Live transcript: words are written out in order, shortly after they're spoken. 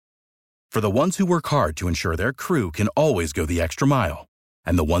For the ones who work hard to ensure their crew can always go the extra mile,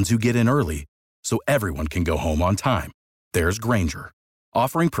 and the ones who get in early so everyone can go home on time, there's Grainger,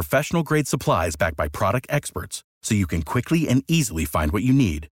 offering professional-grade supplies backed by product experts so you can quickly and easily find what you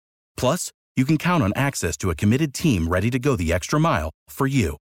need. Plus, you can count on access to a committed team ready to go the extra mile for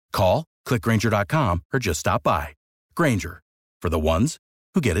you. Call, click Grainger.com, or just stop by. Grainger, for the ones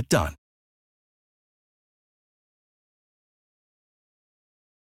who get it done.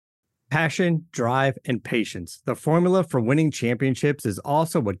 Passion, drive, and patience. The formula for winning championships is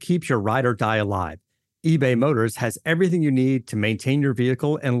also what keeps your ride or die alive. eBay Motors has everything you need to maintain your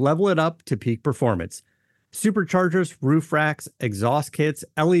vehicle and level it up to peak performance. Superchargers, roof racks, exhaust kits,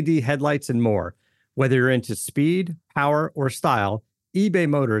 LED headlights, and more. Whether you're into speed, power, or style, eBay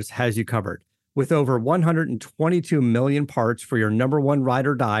Motors has you covered. With over 122 million parts for your number one ride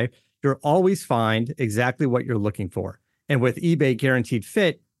or die, you'll always find exactly what you're looking for. And with eBay Guaranteed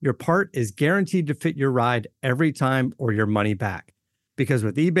Fit, your part is guaranteed to fit your ride every time or your money back. Because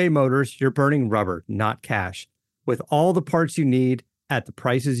with eBay Motors, you're burning rubber, not cash. With all the parts you need at the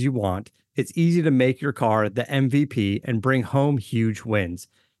prices you want, it's easy to make your car the MVP and bring home huge wins.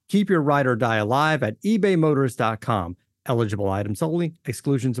 Keep your ride or die alive at ebaymotors.com. Eligible items only.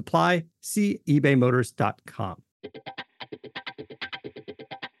 Exclusions apply. See ebaymotors.com.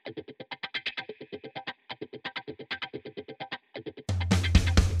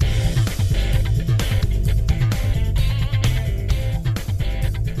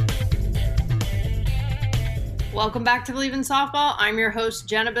 Welcome back to Believe in Softball. I'm your host,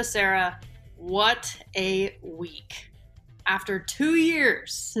 Jenna Becerra. What a week. After 2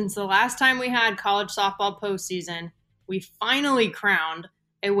 years since the last time we had college softball postseason, we finally crowned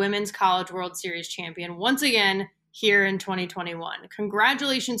a Women's College World Series champion once again here in 2021.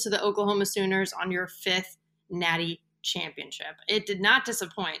 Congratulations to the Oklahoma Sooners on your 5th Natty Championship. It did not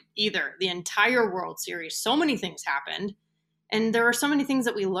disappoint either. The entire World Series, so many things happened, and there were so many things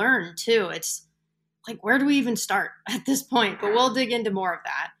that we learned too. It's like, where do we even start at this point? But we'll dig into more of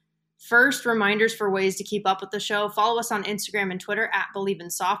that. First, reminders for ways to keep up with the show. Follow us on Instagram and Twitter at Believe in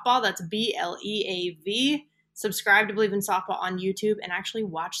Softball. That's BLEAV. Subscribe to Believe in Softball on YouTube and actually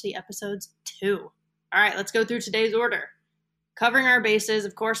watch the episodes too. All right, let's go through today's order. Covering our bases,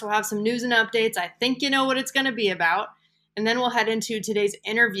 of course, we'll have some news and updates. I think you know what it's going to be about. And then we'll head into today's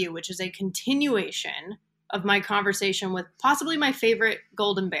interview, which is a continuation of my conversation with possibly my favorite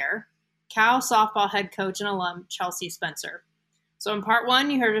Golden Bear, Cal softball head coach and alum Chelsea Spencer. So in part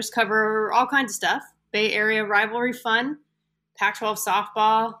one, you heard us cover all kinds of stuff. Bay Area rivalry fun, Pac-12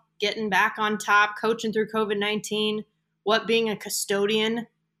 softball, getting back on top, coaching through COVID-19, what being a custodian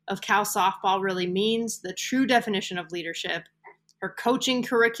of Cal softball really means, the true definition of leadership, her coaching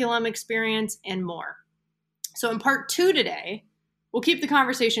curriculum experience, and more. So in part two today, we'll keep the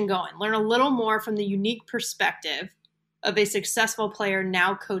conversation going, learn a little more from the unique perspective of a successful player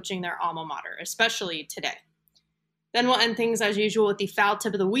now coaching their alma mater, especially today. Then we'll end things as usual with the foul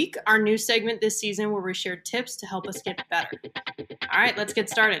tip of the week, our new segment this season where we share tips to help us get better. All right, let's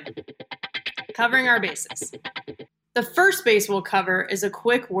get started. Covering our bases. The first base we'll cover is a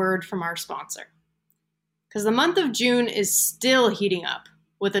quick word from our sponsor. Because the month of June is still heating up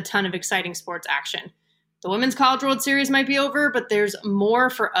with a ton of exciting sports action. The Women's College World Series might be over, but there's more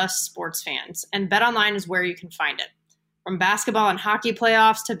for us sports fans, and BetOnline is where you can find it. From basketball and hockey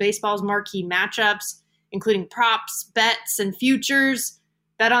playoffs to baseball's marquee matchups, including props, bets, and futures,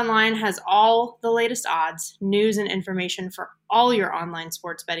 BetOnline has all the latest odds, news, and information for all your online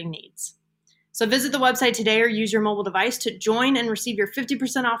sports betting needs. So visit the website today or use your mobile device to join and receive your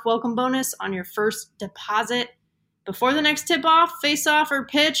 50% off welcome bonus on your first deposit. Before the next tip-off, face-off, or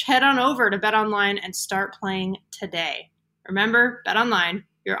pitch, head on over to BetOnline and start playing today. Remember, BetOnline,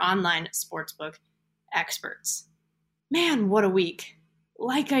 your online sportsbook experts. Man, what a week.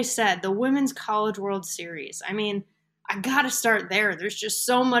 Like I said, the Women's College World Series. I mean, I got to start there. There's just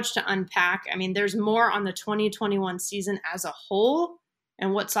so much to unpack. I mean, there's more on the 2021 season as a whole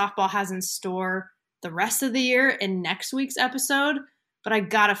and what softball has in store the rest of the year in next week's episode. But I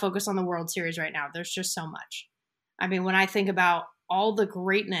got to focus on the World Series right now. There's just so much. I mean, when I think about all the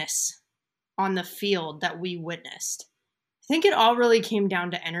greatness on the field that we witnessed, I think it all really came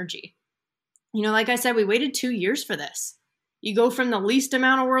down to energy. You know, like I said, we waited 2 years for this. You go from the least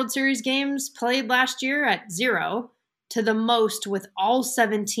amount of World Series games played last year at 0 to the most with all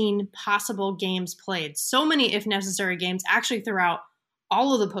 17 possible games played. So many, if necessary, games actually throughout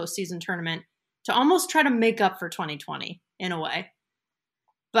all of the postseason tournament to almost try to make up for 2020 in a way.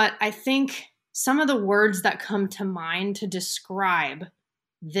 But I think some of the words that come to mind to describe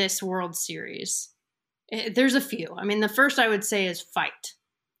this World Series, there's a few. I mean, the first I would say is fight.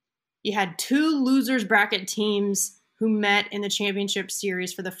 You had 2 losers bracket teams who met in the championship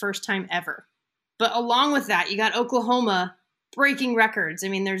series for the first time ever. But along with that, you got Oklahoma breaking records. I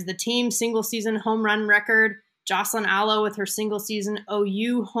mean, there's the team single season home run record, Jocelyn Alo with her single season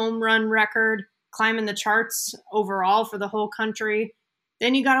OU home run record, climbing the charts overall for the whole country.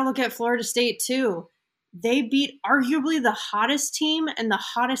 Then you got to look at Florida State too. They beat arguably the hottest team and the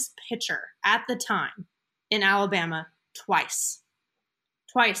hottest pitcher at the time in Alabama twice.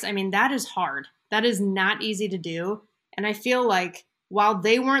 I mean, that is hard. That is not easy to do. And I feel like while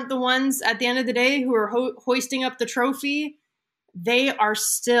they weren't the ones at the end of the day who were hoisting up the trophy, they are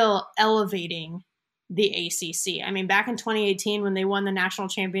still elevating the ACC. I mean, back in 2018 when they won the national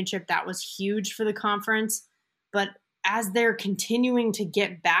championship, that was huge for the conference. But as they're continuing to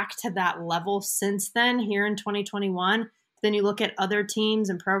get back to that level since then, here in 2021, then you look at other teams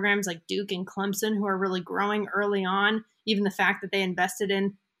and programs like Duke and Clemson who are really growing early on, even the fact that they invested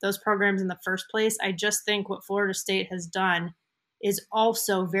in those programs in the first place. I just think what Florida State has done is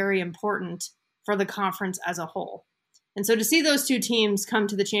also very important for the conference as a whole. And so to see those 2 teams come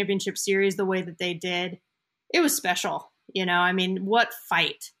to the championship series the way that they did, it was special. I mean, what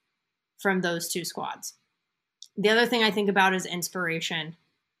fight from those 2 squads. The other thing I think about is inspiration.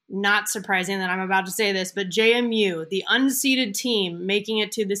 Not surprising that I'm about to say this, but JMU, the unseeded team, making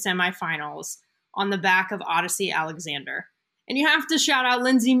it to the semifinals on the back of Odyssey Alexander. And you have to shout out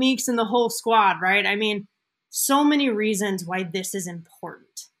Lindsay Meeks and the whole squad, right? I mean, so many reasons why this is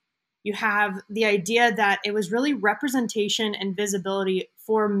important. You have the idea that it was really representation and visibility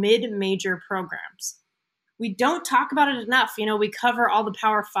for mid-major programs. We don't talk about it enough. We cover all the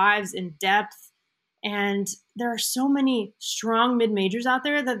Power Fives in depth, and there are so many strong mid-majors out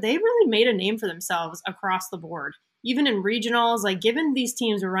there that they really made a name for themselves across the board. Even in regionals, like giving these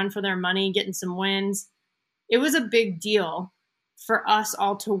teams a run for their money, getting some wins. It was a big deal for us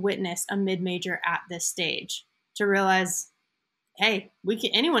all to witness a mid-major at this stage, to realize, hey,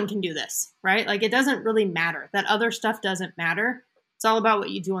 anyone can do this, right? Like, it doesn't really matter. That other stuff doesn't matter. It's all about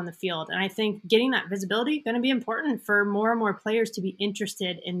what you do on the field. And I think getting that visibility is going to be important for more and more players to be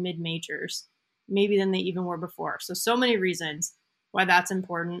interested in mid-majors, maybe than they even were before. So many reasons why that's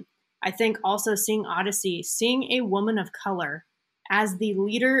important. I think also seeing Odyssey, seeing a woman of color as the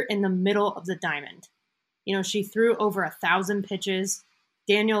leader in the middle of the diamond. She threw over 1,000 pitches.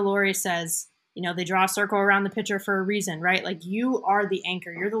 Daniel Laurie says, they draw a circle around the pitcher for a reason, right? Like, you are the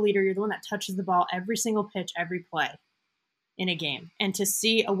anchor. You're the leader. You're the one that touches the ball every single pitch, every play in a game. And to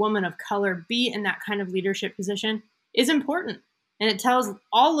see a woman of color be in that kind of leadership position is important. And it tells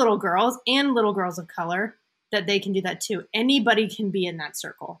all little girls and little girls of color that they can do that too. Anybody can be in that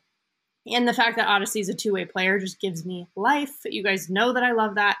circle. And the fact that Odyssey is a 2-way player just gives me life. You guys know that I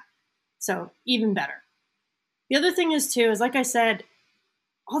love that. So even better. The other thing is too, is like I said,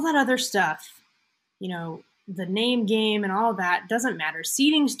 all that other stuff, the name game and all that doesn't matter.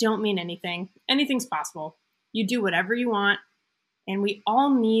 Seedings don't mean anything. Anything's possible. You do whatever you want. And we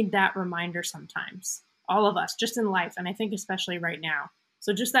all need that reminder sometimes. All of us, just in life. And I think especially right now.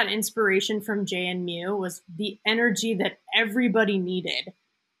 So just that inspiration from JMU was the energy that everybody needed,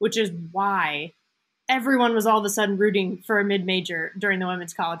 which is why everyone was all of a sudden rooting for a mid-major during the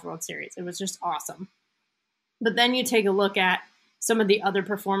Women's College World Series. It was just awesome. But then you take a look at some of the other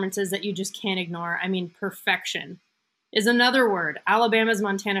performances that you just can't ignore. I mean, perfection is another word. Alabama's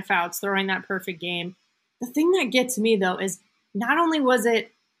Montana Fouts throwing that perfect game. The thing that gets me, though, is not only was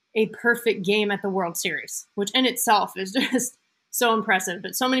it a perfect game at the World Series, which in itself is just so impressive,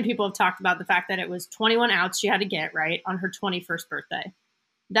 but so many people have talked about the fact that it was 21 outs she had to get, right, on her 21st birthday.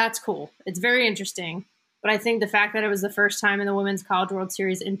 That's cool. It's very interesting. But I think the fact that it was the first time in the Women's College World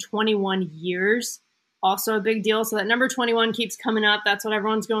Series in 21 years, also a big deal. So that number 21 keeps coming up. That's what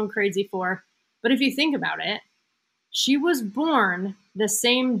everyone's going crazy for. But if you think about it, she was born the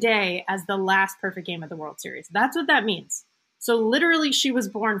same day as the last perfect game of the World Series. That's what that means. So literally, she was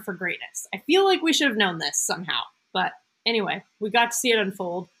born for greatness. I feel like we should have known this somehow. But anyway, we got to see it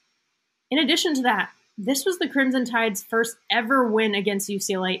unfold. In addition to that, this was the Crimson Tide's first ever win against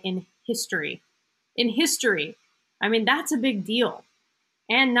UCLA in history. In history. I mean, that's a big deal.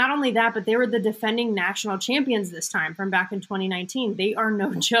 And not only that, but they were the defending national champions this time from back in 2019. They are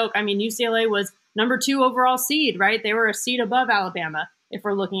no joke. I mean, UCLA was number 2 overall seed, right? They were a seed above Alabama if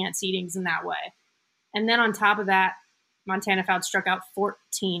we're looking at seedings in that way. And then on top of that, Montana Fouts struck out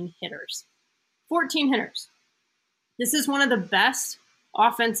 14 hitters. 14 hitters. This is one of the best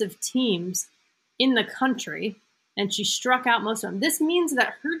offensive teams in the country, and she struck out most of them. This means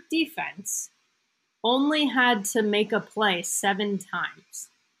that her defense only had to make a play 7 times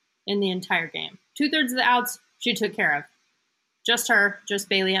in the entire game. 2/3 of the outs she took care of. Just her, just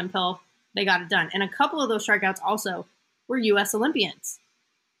Bailey Hemphill. They got it done. And a couple of those strikeouts also were U.S. Olympians.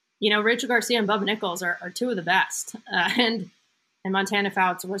 Rachel Garcia and Bubba Nichols are two of the best. And Montana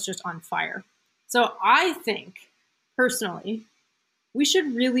Fouts was just on fire. So I think, personally, we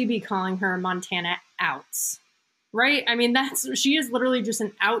should really be calling her Montana Outs, right? I mean, she is literally just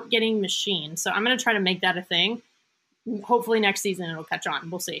an out-getting machine. So I'm going to try to make that a thing. Hopefully next season it'll catch on.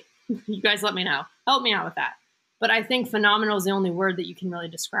 We'll see. You guys let me know. Help me out with that. But I think phenomenal is the only word that you can really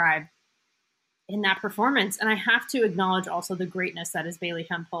describe in that performance. And I have to acknowledge also the greatness that is Bailey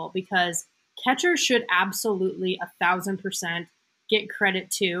Hemphill, because catchers should absolutely 1,000% get credit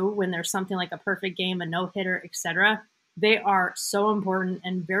too when there's something like a perfect game, a no-hitter, etc. They are so important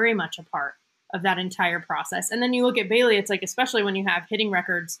and very much a part of that entire process. And then you look at Bailey, it's like, especially when you have hitting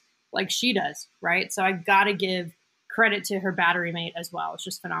records like she does, right? So I got to give credit to her battery mate as well. It's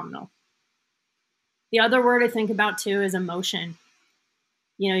just phenomenal. The other word I think about too is emotion.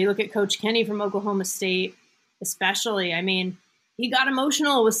 You look at Coach Kenny from Oklahoma State, especially. I mean, he got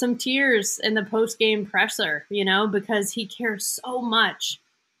emotional with some tears in the post-game presser, because he cares so much.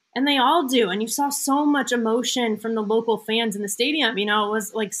 And they all do. And you saw so much emotion from the local fans in the stadium. It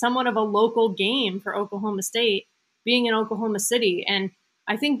was like somewhat of a local game for Oklahoma State being in Oklahoma City. And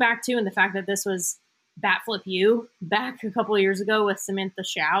I think back to, and the fact that this was Bat Flip U back a couple of years ago with Samantha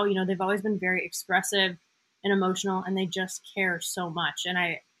Shao, they've always been very expressive and emotional, and they just care so much.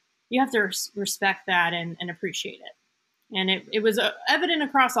 And you have to respect that and appreciate it. And it was evident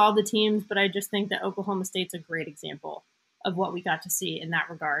across all the teams, but I just think that Oklahoma State's a great example of what we got to see in that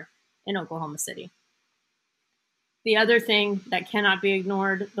regard in Oklahoma City. The other thing that cannot be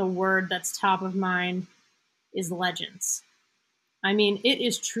ignored, the word that's top of mind, is legends. I mean, it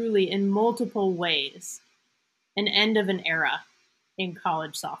is truly in multiple ways an end of an era in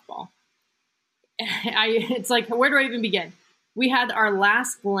college softball. It's like, where do I even begin? We had our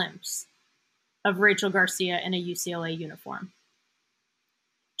last glimpse of Rachel Garcia in a UCLA uniform.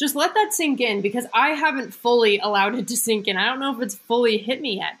 Just let that sink in, because I haven't fully allowed it to sink in. I don't know if it's fully hit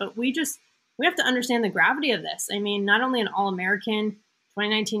me yet, but we have to understand the gravity of this. I mean, not only an All-American,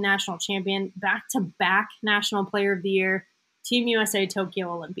 2019 national champion, back-to-back National Player of the Year, Team USA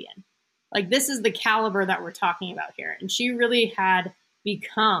Tokyo Olympian. Like, this is the caliber that we're talking about here. And she really had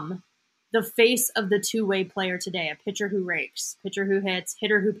become the face of the two-way player today, a pitcher who rakes, pitcher who hits,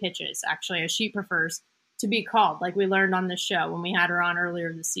 hitter who pitches, actually, as she prefers to be called, like we learned on this show when we had her on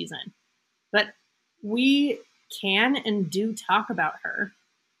earlier this season. But we can and do talk about her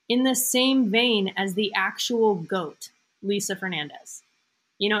in the same vein as the actual GOAT, Lisa Fernandez.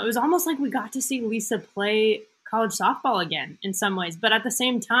 It was almost like we got to see Lisa play college softball again in some ways, but at the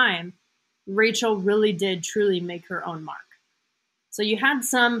same time, Rachel really did truly make her own mark. So you had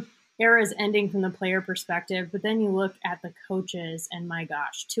some eras ending from the player perspective, but then you look at the coaches, and my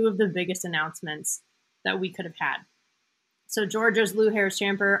gosh, two of the biggest announcements that we could have had. So Georgia's Lou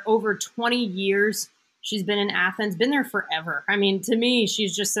Harris-Champer, over 20 years, she's been in Athens, been there forever. I mean, to me,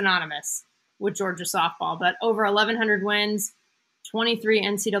 she's just synonymous with Georgia softball, but over 1,100 wins, 23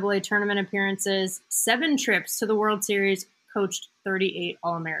 NCAA tournament appearances, 7 trips to the World Series, coached 38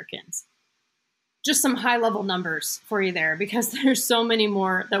 All-Americans. Just some high-level numbers for you there, because there's so many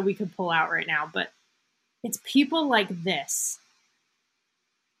more that we could pull out right now. But it's people like this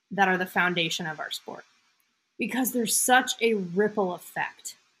that are the foundation of our sport, because there's such a ripple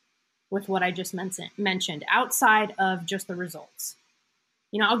effect with what I just mentioned outside of just the results.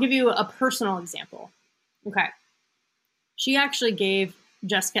 I'll give you a personal example. Okay. She actually gave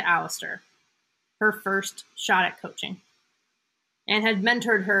Jessica Allister her first shot at coaching and had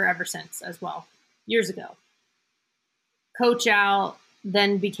mentored her ever since as well, years ago. Coach Al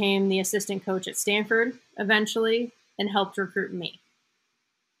then became the assistant coach at Stanford eventually and helped recruit me.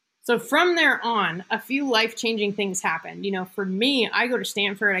 So from there on, a few life-changing things happened. For me, I go to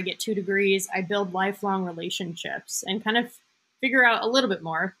Stanford, I get 2 degrees, I build lifelong relationships and kind of figure out a little bit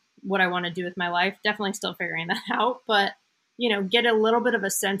more what I want to do with my life. Definitely still figuring that out, but, get a little bit of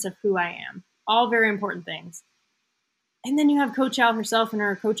a sense of who I am. All very important things. And then you have Coach Al herself in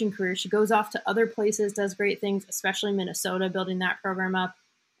her coaching career. She goes off to other places, does great things, especially Minnesota, building that program up,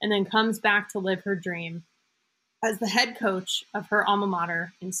 and then comes back to live her dream as the head coach of her alma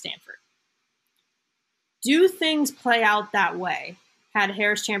mater in Stanford. Do things play out that way had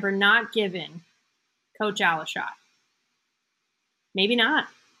Harris-Champer not given Coach Al a shot? Maybe not.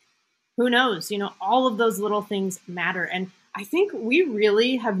 Who knows? All of those little things matter. And I think we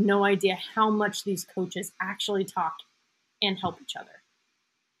really have no idea how much these coaches actually talk and help each other.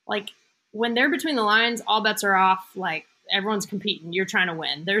 Like, when they're between the lines, all bets are off. Like, everyone's competing. You're trying to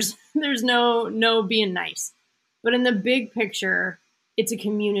win. There's no being nice. But in the big picture, it's a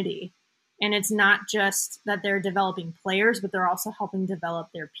community. And it's not just that they're developing players, but they're also helping develop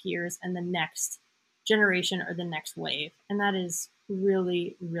their peers and the next generation or the next wave. And that is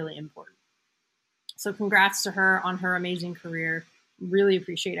really, really important. So congrats to her on her amazing career. Really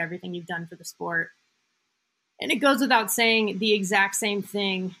appreciate everything you've done for the sport. And it goes without saying the exact same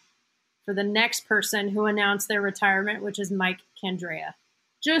thing for the next person who announced their retirement, which is Mike Candrea.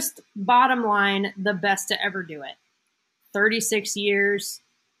 Just bottom line, the best to ever do it. 36 years,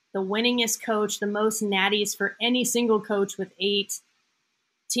 the winningest coach, the most natties for any single coach with 8.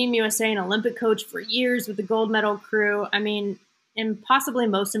 Team USA and Olympic coach for years with the gold medal crew. I mean, and possibly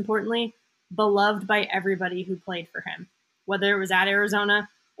most importantly, beloved by everybody who played for him, whether it was at Arizona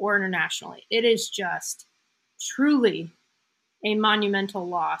or internationally. It is just truly a monumental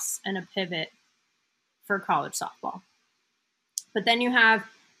loss and a pivot for college softball. But then you have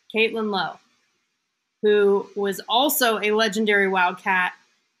Caitlin Lowe, who was also a legendary Wildcat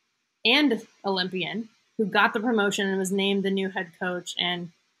and Olympian, who got the promotion and was named the new head coach.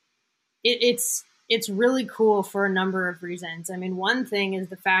 And it's really cool for a number of reasons. I mean, one thing is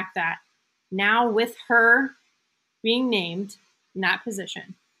the fact that now with her being named in that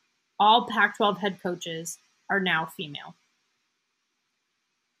position, all Pac-12 head coaches are now female.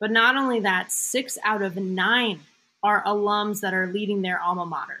 But not only that, 6 out of 9 are alums that are leading their alma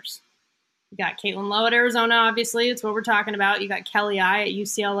maters. You got Caitlin Lowe at Arizona, obviously. It's what we're talking about. You got Kelly I at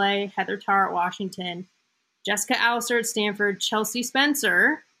UCLA, Heather Tarr at Washington, Jessica Allister at Stanford, Chelsea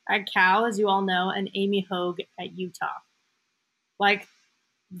Spencer at Cal, as you all know, and Amy Hogue at Utah. Like,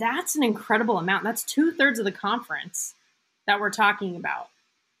 that's an incredible amount. That's 2/3 of the conference that we're talking about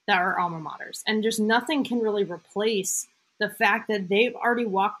that are alma maters. And just nothing can really replace the fact that they've already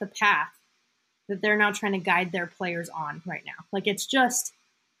walked the path that they're now trying to guide their players on right now. Like, it's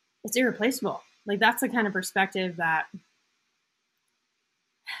irreplaceable. Like, that's the kind of perspective that,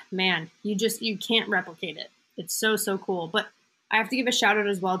 man, you can't replicate it. It's so, so cool. But I have to give a shout out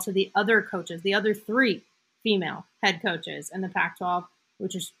as well to the other coaches, the other 3 female head coaches in the Pac-12,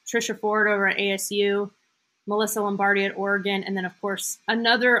 which is Trisha Ford over at ASU, Melissa Lombardi at Oregon, and then, of course,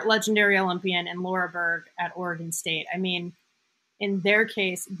 another legendary Olympian in Laura Berg at Oregon State. I mean, in their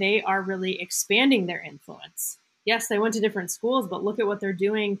case, they are really expanding their influence. Yes, they went to different schools, but look at what they're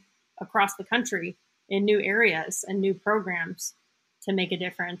doing across the country in new areas and new programs to make a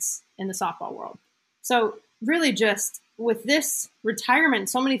difference in the softball world. So really just with this retirement,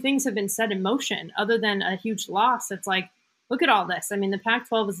 so many things have been set in motion other than a huge loss. It's like, look at all this. I mean, the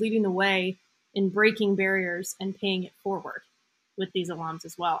Pac-12 is leading the way in breaking barriers and paying it forward with these alums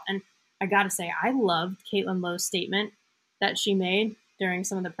as well. And I got to say, I loved Caitlin Lowe's statement that she made during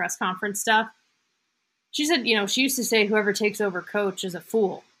some of the press conference stuff. She said, she used to say whoever takes over coach is a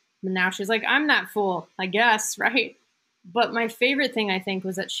fool. And now she's like, I'm that fool, I guess, right? But my favorite thing, I think,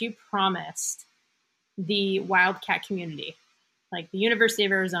 was that she promised the Wildcat community, like the University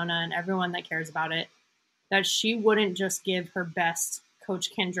of Arizona and everyone that cares about it, that she wouldn't just give her best Coach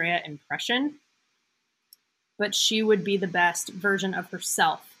Candrea impression, but she would be the best version of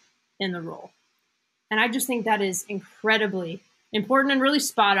herself in the role. And I just think that is incredibly important and really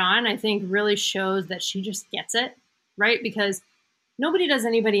spot on. I think really shows that she just gets it, right? Because nobody does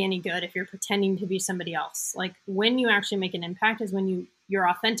anybody any good if you're pretending to be somebody else. Like, when you actually make an impact is when you're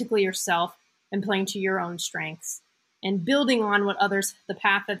authentically yourself and playing to your own strengths and building on what others, the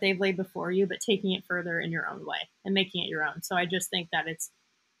path that they've laid before you, but taking it further in your own way and making it your own. So I just think that it's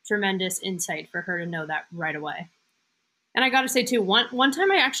tremendous insight for her to know that right away. And I got to say too, one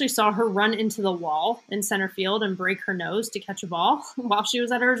time I actually saw her run into the wall in center field and break her nose to catch a ball while she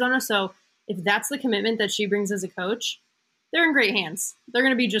was at Arizona. So if that's the commitment that she brings as a coach, they're in great hands. They're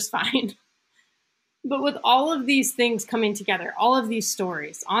going to be just fine. But with all of these things coming together, all of these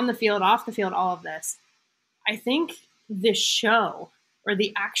stories on the field, off the field, all of this, I think this show, or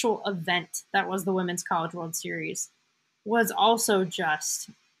the actual event that was the Women's College World Series, was also just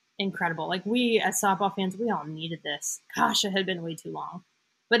incredible. Like, we as softball fans, we all needed this. Gosh, it had been way too long.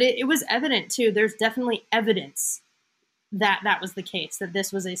 But it was evident too. There's definitely evidence that that was the case, that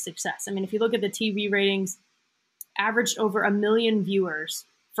this was a success. I mean, if you look at the TV ratings, averaged over 1 million viewers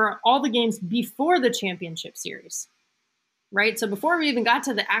for all the games before the championship series, right? So before we even got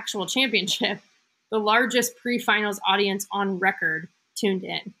to the actual championship, the largest pre-finals audience on record tuned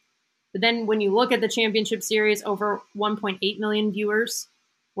in. But then when you look at the championship series, over 1.8 million viewers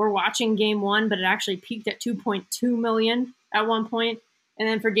were watching game 1, but it actually peaked at 2.2 million at one point. And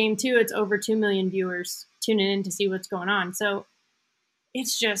then for game 2, it's over 2 million viewers tuning in to see what's going on. So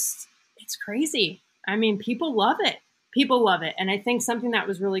it's crazy. I mean, people love it. people love it. And I think something that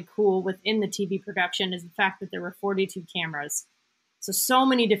was really cool within the TV production is the fact that there were 42 cameras. So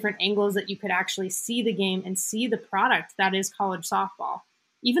many different angles that you could actually see the game and see the product that is college softball.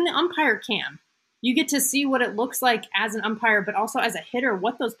 Even the umpire cam. You get to see what it looks like as an umpire, but also as a hitter,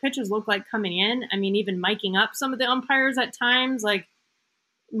 what those pitches look like coming in. I mean, even miking up some of the umpires at times, like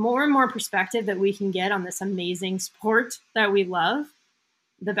more and more perspective that we can get on this amazing sport that we love,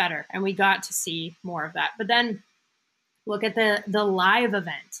 the better. And we got to see more of that. But then look at the live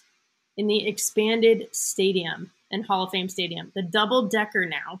event in the expanded stadium and Hall of Fame Stadium, the double-decker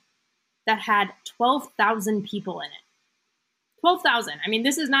now, that had 12,000 people in it. 12,000. I mean,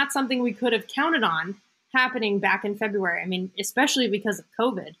 this is not something we could have counted on happening back in February. I mean, especially because of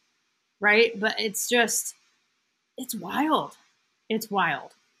COVID, right? But it's wild. It's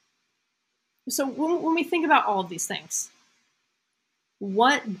wild. So when we think about all of these things,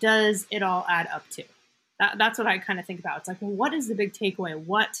 what does it all add up to? That's what I kind of think about. It's like, well, what is the big takeaway?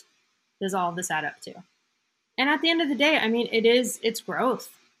 What does all of this add up to? And at the end of the day, I mean, it's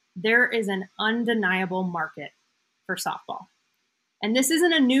growth. There is an undeniable market for softball. And this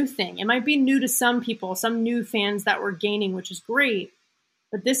isn't a new thing. It might be new to some people, some new fans that we're gaining, which is great.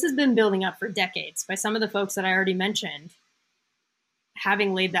 But this has been building up for decades by some of the folks that I already mentioned,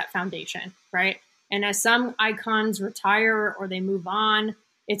 having laid that foundation, right? And as some icons retire or they move on,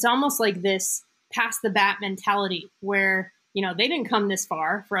 it's almost like this pass the bat mentality where, you know, they didn't come this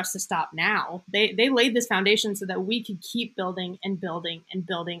far for us to stop now. They laid this foundation so that we could keep building and building and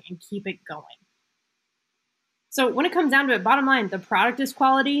building and keep it going. So when it comes down to it, bottom line, the product is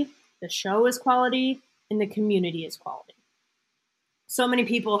quality, the show is quality, and the community is quality. So many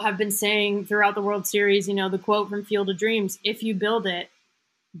people have been saying throughout the World Series, you know, the quote from Field of Dreams, if you build it,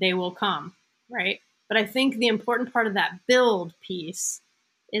 they will come, right? But I think the important part of that build piece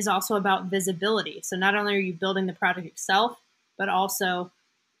is also about visibility. So not only are you building the product itself, but also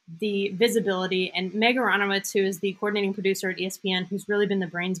the visibility. And Meg Aronowitz, who is the coordinating producer at ESPN, who's really been the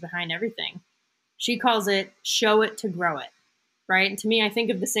brains behind everything, she calls it show it to grow it, right? And to me, I think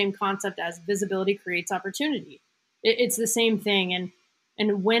of the same concept as visibility creates opportunity. It's the same thing.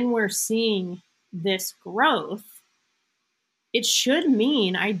 And when we're seeing this growth, it should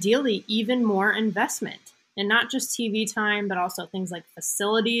mean ideally even more investment, and not just TV time, but also things like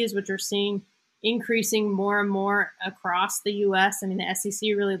facilities, which we're seeing increasing more and more across the U.S. I mean, the SEC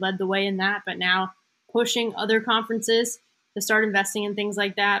really led the way in that, but now pushing other conferences to start investing in things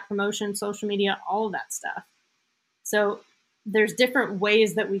like that, promotion, social media, all of that stuff. So there's different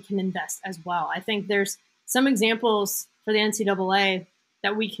ways that we can invest as well. I think there's some examples for the NCAA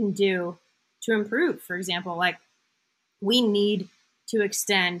that we can do to improve. For example, like we need to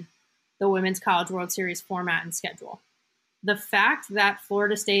extend the Women's College World Series format and schedule. The fact that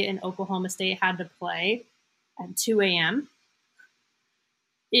Florida State and Oklahoma State had to play at 2 a.m.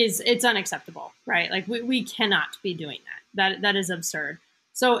 it's unacceptable, right? Like we cannot be doing that. That is absurd.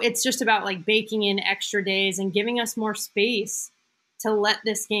 So it's just about like baking in extra days and giving us more space to let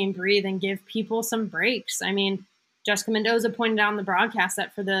this game breathe and give people some breaks. I mean, Jessica Mendoza pointed out on the broadcast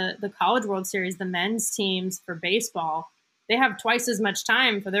that for the College World Series, the men's teams for baseball, they have twice as much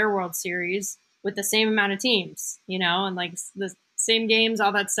time for their World Series with the same amount of teams, you know, and like the same games,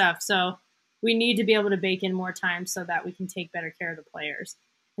 all that stuff. So we need to be able to bake in more time so that we can take better care of the players.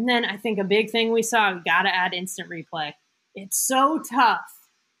 And then I think a big thing we saw, we got to add instant replay. It's so tough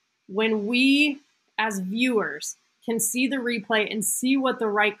when we as viewers can see the replay and see what the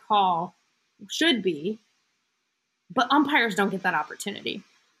right call should be, but umpires don't get that opportunity.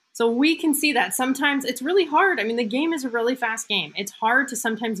 So we can see that sometimes it's really hard. I mean, the game is a really fast game. It's hard to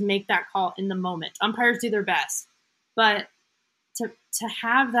sometimes make that call in the moment. Umpires do their best, but to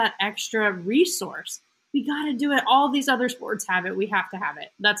have that extra resource, we got to do it. All these other sports have it. We have to have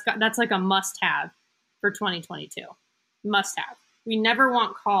it. That's like a must-have for 2022. Must-have. We never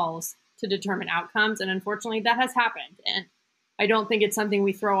want calls to determine outcomes, and unfortunately, that has happened. And I don't think it's something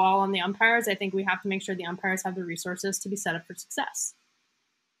we throw all on the umpires. I think we have to make sure the umpires have the resources to be set up for success.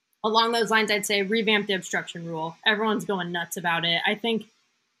 Along those lines, I'd say revamp the obstruction rule. Everyone's going nuts about it. I think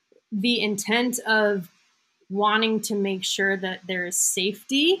the intent of wanting to make sure that there is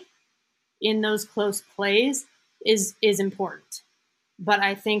safety in those close plays is important. But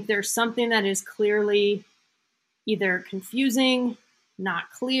I think there's something that is clearly either confusing,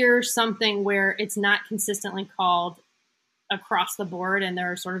 not clear, something where it's not consistently called across the board and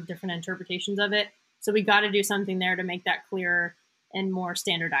there are sort of different interpretations of it. So we got to do something there to make that clearer and more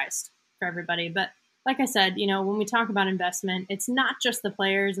standardized for everybody. But like I said, you know, when we talk about investment, it's not just the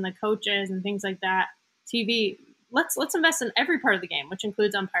players and the coaches and things like that. TV, let's invest in every part of the game, which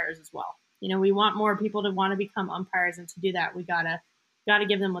includes umpires as well. You know, we want more people to want to become umpires, and to do that, we gotta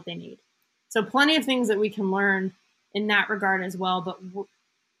give them what they need. So plenty of things that we can learn in that regard as well. But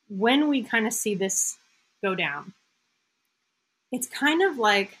when we kind of see this go down, it's kind of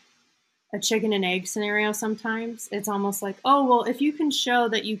like a chicken and egg scenario sometimes. It's almost like, oh, well, if you can show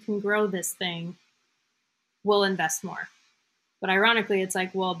that you can grow this thing, we'll invest more. But ironically, it's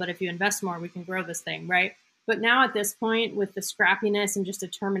like, well, but if you invest more, we can grow this thing, right? But now at this point, with the scrappiness and just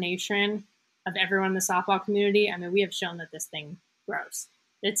determination of everyone in the softball community, I mean, we have shown that this thing grows.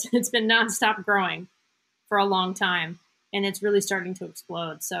 It's been nonstop growing for a long time, and it's really starting to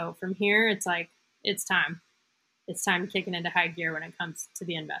explode. So from here, it's like, it's time. It's time to kick it into high gear when it comes to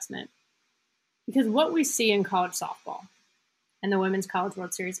the investment. Because what we see in college softball and the Women's College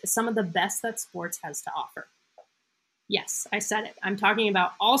World Series is some of the best that sports has to offer. Yes, I said it. I'm talking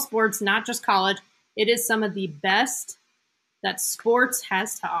about all sports, not just college. It is some of the best that sports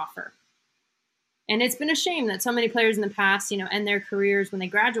has to offer. And it's been a shame that so many players in the past, end their careers when they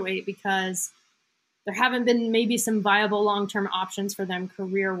graduate because there haven't been maybe some viable long-term options for them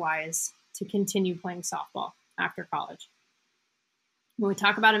career-wise to continue playing softball after college. When we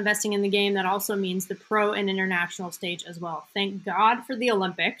talk about investing in the game, that also means the pro and international stage as well. Thank God for the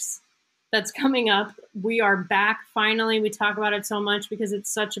Olympics that's coming up. We are back finally. We talk about it so much because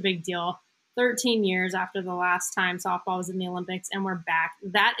it's such a big deal. 13 years after the last time softball was in the Olympics, and we're back.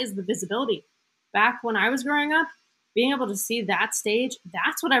 That is the visibility. Back when I was growing up, being able to see that stage,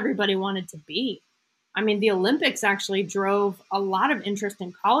 that's what everybody wanted to be. I mean, the Olympics actually drove a lot of interest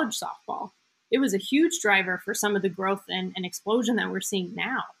in college softball. It was a huge driver for some of the growth and explosion that we're seeing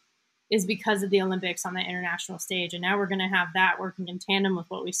now is because of the Olympics on the international stage. And now we're going to have that working in tandem with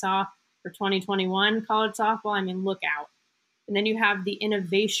what we saw for 2021 college softball. I mean, look out. And then you have the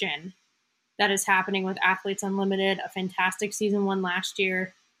innovation that is happening with Athletes Unlimited, a fantastic season one last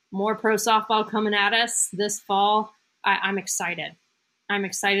year. More pro softball coming at us this fall. I'm excited. I'm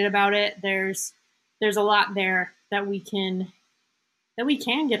excited about it. There's a lot there that we can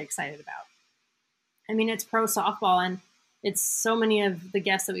get excited about. I mean, it's pro softball, and it's so many of the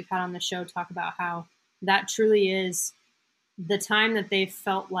guests that we've had on the show talk about how that truly is the time that they've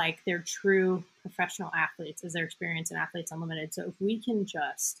felt like they're true professional athletes as their experience in Athletes Unlimited. So if we can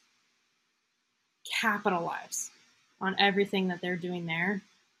just capitalize on everything that they're doing there,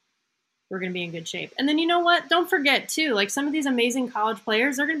 we're going to be in good shape. And then you know what? Don't forget too, like some of these amazing college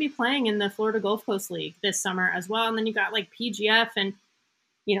players, they're going to be playing in the Florida Gulf Coast League this summer as well. And then you got like PGF and,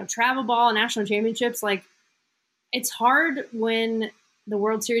 travel ball and national championships. Like it's hard when the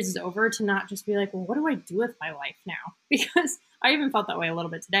World Series is over to not just be like, well, what do I do with my life now? Because I even felt that way a little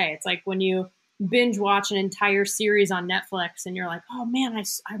bit today. It's like when you binge watch an entire series on Netflix and you're like, oh man,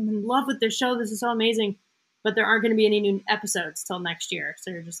 I'm in love with this show. This is so amazing. But there aren't going to be any new episodes till next year.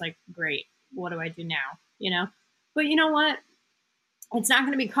 So you're just like, great, what do I do now? But you know what? It's not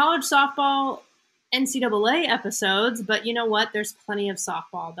going to be college softball NCAA episodes, but you know what? There's plenty of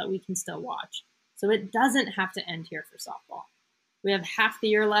softball that we can still watch. So it doesn't have to end here for softball. We have half the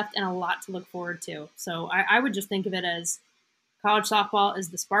year left and a lot to look forward to. So I would just think of it as college softball is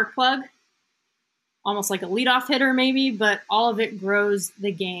the spark plug, almost like a leadoff hitter maybe, but all of it grows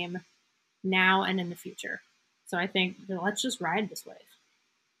the game now and in the future. So I think let's just ride this wave.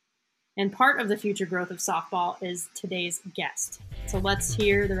 And part of the future growth of softball is today's guest. So let's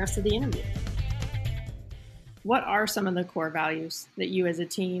hear the rest of the interview. What are some of the core values that you as a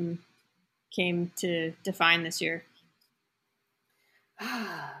team came to define this year?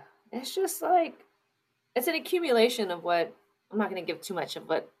 It's just like, it's an accumulation of what, I'm not going to give too much of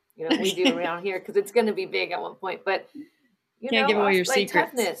what, we do around here because it's going to be big at one point, but can't give away your like secrets.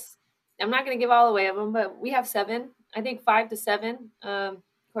 Toughness. I'm not going to give all away of them, but we have 7. I think 5 to 7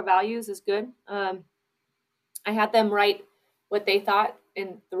 core values is good. I had them write what they thought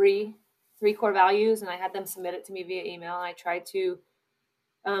in three core values, and I had them submit it to me via email. And I tried to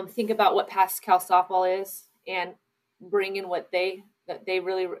think about what Pascal softball is and bring in what they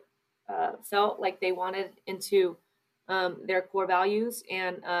really felt like they wanted into their core values.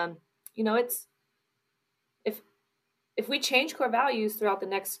 And it's if we change core values throughout the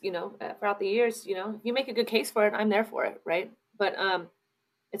next, throughout the years, if you make a good case for it, I'm there for it, right? But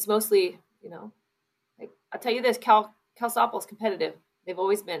it's mostly, like I'll tell you this, Cal softball is competitive. They've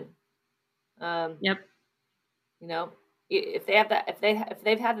always been. Yep. If they have that, if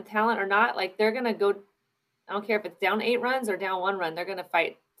they've had the talent or not, like they're gonna go. I don't care if it's down 8 runs or down 1 run, they're gonna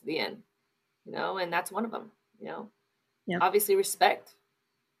fight to the end. And that's one of them. Yep. Obviously respect,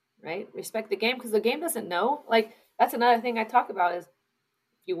 right? Respect the game because the game doesn't know. Like that's another thing I talk about is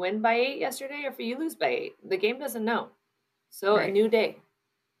if you win by 8 yesterday or if you lose by 8, the game doesn't know. So right. A new day.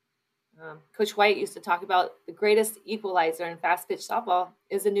 Coach White used to talk about the greatest equalizer in fast pitch softball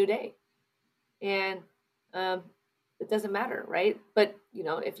is a new day. And it doesn't matter, right? But,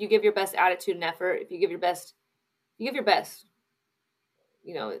 if you give your best attitude and effort, if you give your best, I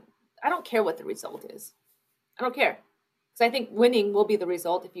don't care what the result is. I don't care. Because I think winning will be the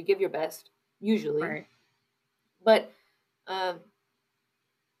result if you give your best, usually. Right. But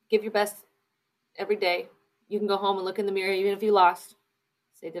give your best every day. You can go home and look in the mirror, even if you lost.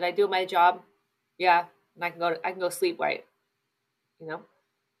 Say, did I do my job? Yeah. And I can go sleep right.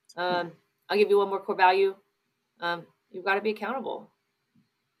 I'll give you one more core value. You've got to be accountable.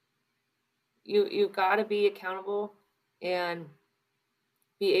 You've got to be accountable and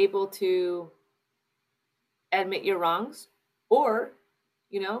be able to admit your wrongs, or,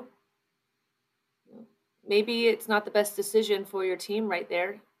 maybe it's not the best decision for your team right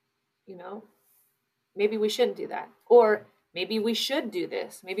there. Maybe we shouldn't do that. Or maybe we should do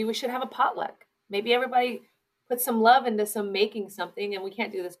this. Maybe we should have a potluck. Maybe everybody put some love into some making something, and we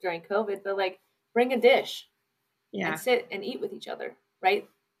can't do this during COVID, but bring a dish and sit and eat with each other, right?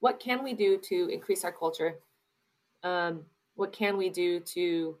 What can we do to increase our culture? What can we do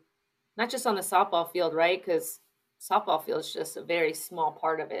to, not just on the softball field, right? Because softball field is just a very small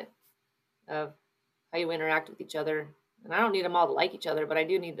part of it, of how you interact with each other. And I don't need them all to like each other, but I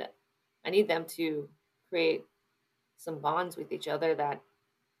do need that. I need them to create some bonds with each other that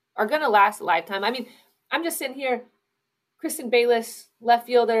are going to last a lifetime. I mean, I'm just sitting here, Kristen Bayless, left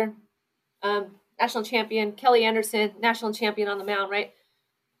fielder, national champion, Kelly Anderson, national champion on the mound, right?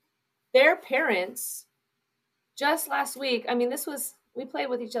 Their parents, just last week, I mean, we played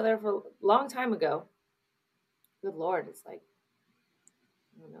with each other for a long time ago. Good Lord, it's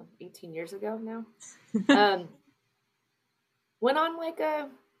 18 years ago now. Went on a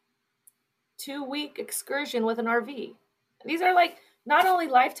 2-week excursion with an RV. These are not only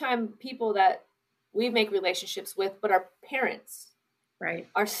lifetime people that we make relationships with, but our parents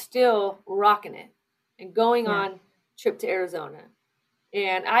are still rocking it and going on trip to Arizona.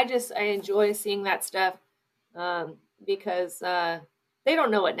 And I enjoy seeing that stuff because they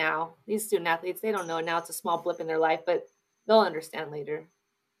don't know it now. These student athletes, they don't know it now. It's a small blip in their life, but they'll understand later.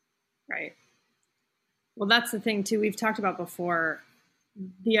 Right. Well, that's the thing too. We've talked about before,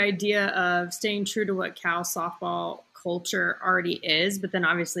 the idea of staying true to what Cal softball culture already is, but then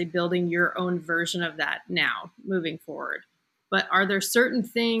obviously building your own version of that now moving forward. But are there certain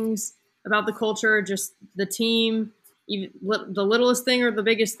things about the culture, just the team, even the littlest thing or the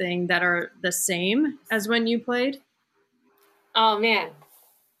biggest thing, that are the same as when you played? Oh man.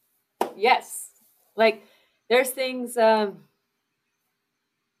 Yes. There's things,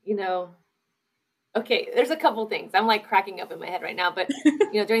 okay, there's a couple things. I'm cracking up in my head right now, but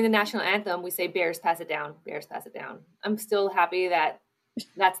during the national anthem, we say Bears pass it down, Bears pass it down. I'm still happy that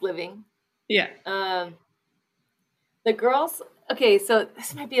that's living. Yeah. The girls, okay, so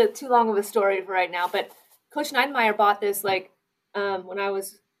this might be too long of a story for right now, but Coach Neidmeyer bought this when I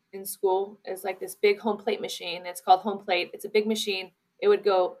was in school. It's this big home plate machine. It's called Home Plate. It's a big machine. It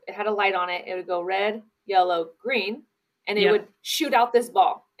had a light on it. It would go red, yellow, green, and it would shoot out this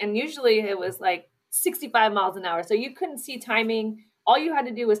ball. And usually it was 65 miles an hour. So you couldn't see timing. All you had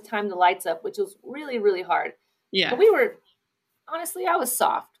to do was time the lights up, which was really, really hard. Yeah. But honestly, I was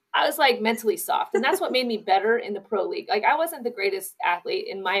soft. I was mentally soft. And that's what made me better in the pro league. I wasn't the greatest athlete,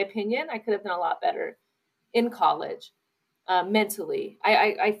 in my opinion. I could have done a lot better in college, mentally.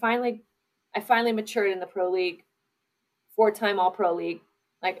 I finally matured in the pro league, 4-time all pro league,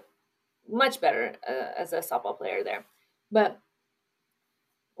 much better as a softball player there. But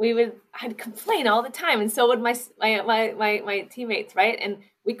I'd complain all the time. And so would my teammates, right? And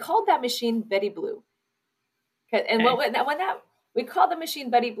we called that machine Betty Blue. And we called the machine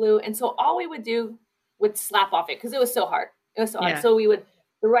Betty Blue. And so all we would do would slap off it because it was so hard. Yeah. So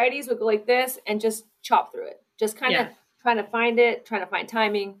the righties would go like this and just chop through it. Just kind of trying to find it, trying to find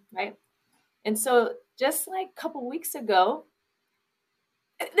timing, right? And so just a couple weeks ago,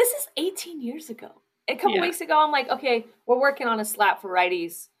 this is 18 years ago. A couple weeks ago, I'm okay, we're working on a slap for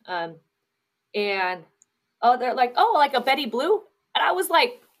righties. And they're like a Betty Blue. And I was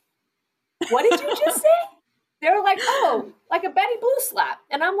like, what did you just say? They were like, oh, like a Betty Blue slap.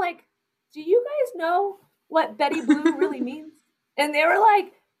 And I'm like, do you guys know what Betty Blue really means? And they were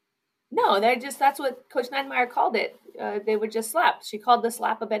like, no, that's what Coach Neidmeyer called it. They would just slap. She called the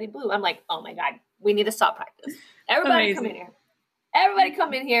slap a Betty Blue. I'm like, oh my God, we need to stop practice. Everybody come in here. Everybody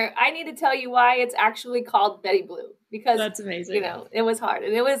come in here. I need to tell you why it's actually called Betty Blue, because that's amazing. It was hard.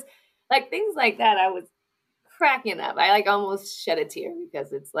 And it was things like that. I was cracking up. I almost shed a tear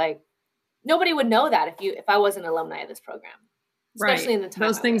because it's nobody would know that if I wasn't an alumni of this program. especially in the time.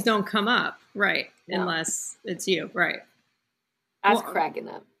 Those things don't come up, right? No. Unless it's you, right? That's cracking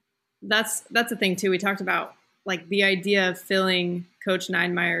up. That's the thing too. We talked about like the idea of filling Coach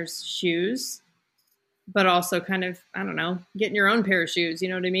Neinmeyer's shoes, but also kind of, I don't know, getting your own pair of shoes. You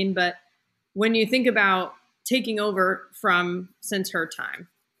know what I mean? But when you think about taking over since her time,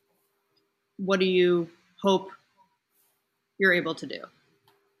 what do you hope you're able to do?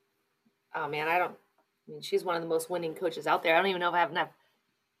 Oh man, she's one of the most winning coaches out there. I don't even know if I have enough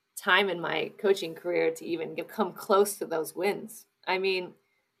time in my coaching career to even come close to those wins. I mean,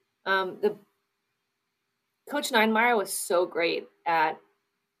 the Coach Neinmeyer was so great at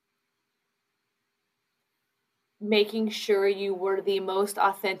making sure you were the most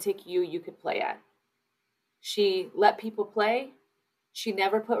authentic you could play at. She let people play. She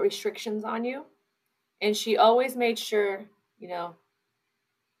never put restrictions on you. And she always made sure,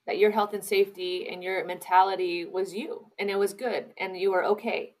 that your health and safety and your mentality was you, and it was good, and you were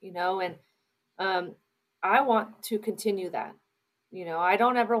okay, and I want to continue that. I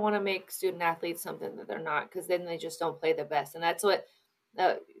don't ever want to make student athletes something that they're not, because then they just don't play the best. And that's what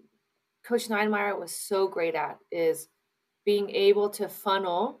Coach Neinmeyer was so great at, is being able to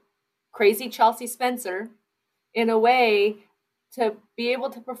funnel crazy Chelsea Spencer in a way to be able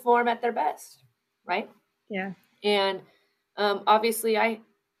to perform at their best. Right. Yeah. And obviously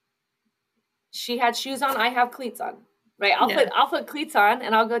she had shoes on, I have cleats on. Right. I'll put cleats on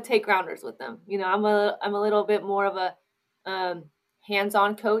and I'll go take grounders with them. I'm a little bit more of a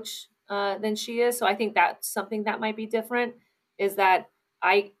hands-on coach than she is. So I think that's something that might be different, is that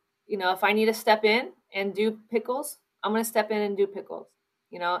if I need to step in and do pickles, I'm going to step in and do pickles,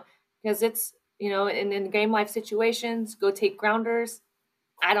 because it's, in game life situations, go take grounders.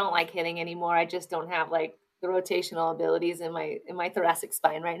 I don't like hitting anymore. I just don't have like the rotational abilities in my thoracic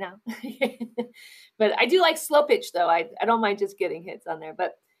spine right now. But I do like slow pitch though. I don't mind just getting hits on there,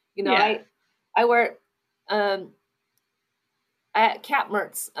 but I wear, Kat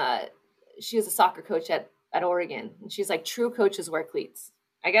Mertz, she is a soccer coach at Oregon, and she's like, true coaches wear cleats.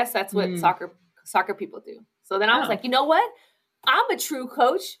 I guess that's what soccer people do. So then I was like, you know what? I'm a true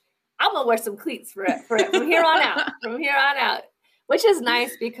coach. I'm gonna wear some cleats for from here on out. Which is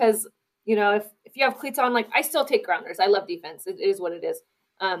nice because, if you have cleats on, like I still take grounders. I love defense. It is what it is.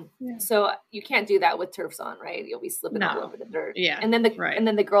 So you can't do that with turfs on, right? You'll be slipping all over the dirt. Yeah. And then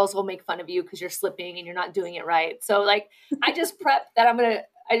the girls will make fun of you because you're slipping and you're not doing it right. So like, I just prep that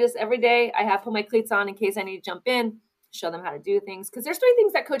every day I have put my cleats on in case I need to jump in, show them how to do things. Because there's 3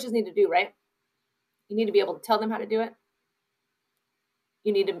 things that coaches need to do, right? You need to be able to tell them how to do it.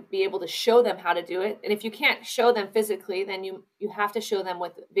 You need to be able to show them how to do it. And if you can't show them physically, then you have to show them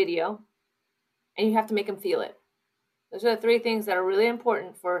with video, and you have to make them feel it. Those are the 3 things that are really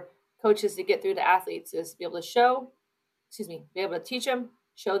important for coaches to get through to athletes, is be able to teach them,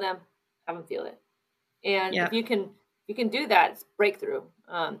 show them, have them feel it. And if you can do that, it's breakthrough.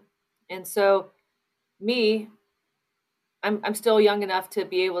 And so I'm still young enough to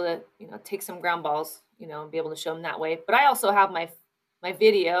be able to, take some ground balls, and be able to show them that way. But I also have my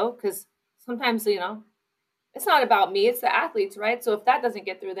video, because sometimes, it's not about me, it's the athletes, right? So if that doesn't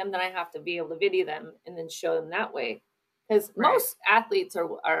get through them, then I have to be able to video them and then show them that way. Because most athletes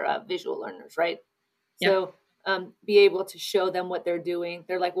are visual learners, right? Yep. So be able to show them what they're doing.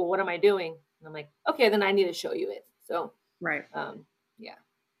 They're like, well, what am I doing? And I'm like, okay, then I need to show you it. So, right. Yeah.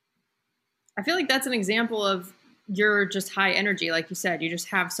 I feel like that's an example of you're just high energy. Like you said, you just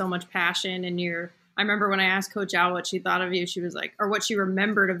have so much passion, and I remember when I asked Coach Al what she thought of you, she was like, or what she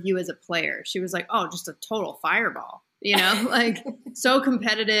remembered of you as a player. She was like, oh, just a total fireball, like so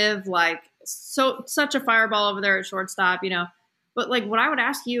competitive, like such a fireball over there at shortstop, but like what I would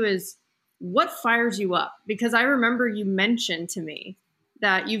ask you is, what fires you up? Because I remember you mentioned to me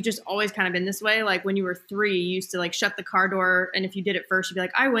that you've just always kind of been this way. Like when you were 3, you used to like shut the car door, and if you did it first, you'd be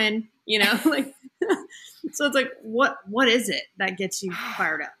like, I win, like, so it's like, what is it that gets you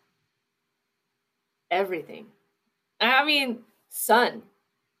fired up? Everything. I mean, sun,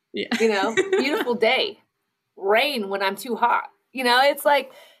 beautiful day, rain when I'm too hot, it's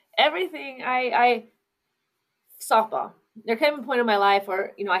like everything. I softball, there came a point in my life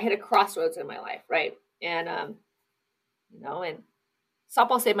where, I hit a crossroads in my life. Right. And, and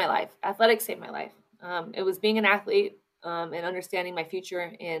softball saved my life. Athletics saved my life. It was being an athlete, and understanding my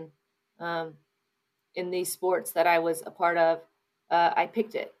future in these sports that I was a part of. I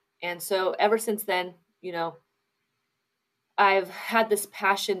picked it. And so ever since then, I've had this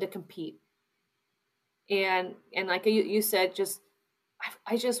passion to compete. And like you said,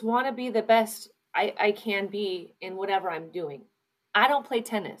 I just want to be the best I can be in whatever I'm doing. I don't play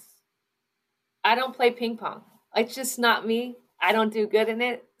tennis. I don't play ping pong. It's just not me. I don't do good in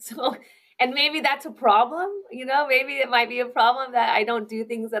it. So, and maybe that's a problem, maybe it might be a problem that I don't do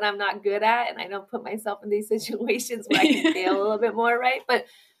things that I'm not good at, and I don't put myself in these situations where I can fail a little bit more, right? But,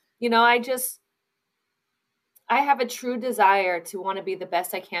 I have a true desire to want to be the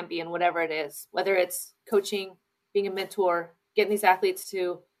best I can be in whatever it is, whether it's coaching, being a mentor, getting these athletes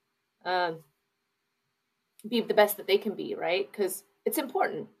to be the best that they can be, right? Because it's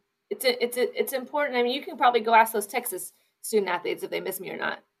important. It's important. I mean, you can probably go ask those Texas student athletes if they miss me or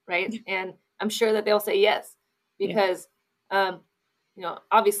not, right? And I'm sure that they'll say yes, because,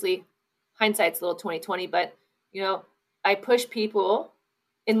 obviously hindsight's a little 2020, but, I push people,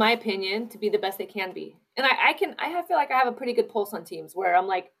 in my opinion, to be the best they can be. And I feel like I have a pretty good pulse on teams where I'm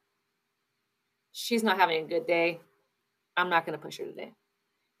like, she's not having a good day, I'm not going to push her today.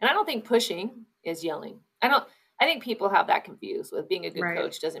 And I don't think pushing is yelling. I think people have that confused with being a good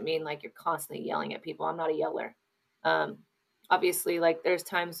coach doesn't mean like you're constantly yelling at people. I'm not a yeller. Obviously, like there's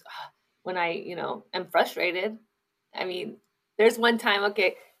times when I, am frustrated. I mean, there's one time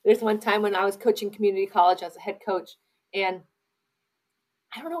when I was coaching community college as a head coach, and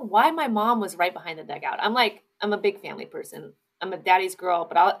I don't know why my mom was right behind the dugout. I'm a big family person. I'm a daddy's girl,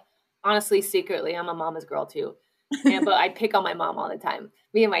 but honestly, secretly, I'm a mama's girl too. But I pick on my mom all the time.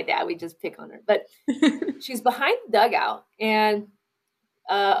 Me and my dad, we just pick on her. But she's behind the dugout, and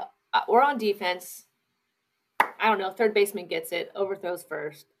we're on defense. I don't know. Third baseman gets it, overthrows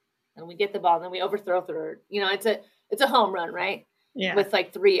first, and we get the ball. And then we overthrow third. It's a home run, right? Yeah. With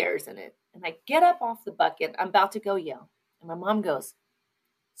like 3 errors in it. And I get up off the bucket. I'm about to go yell, and my mom goes,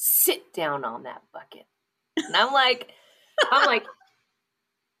 "Sit down on that bucket." And I'm like,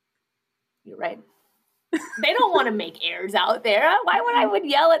 you're right. They don't want to make errors out there. Why would I would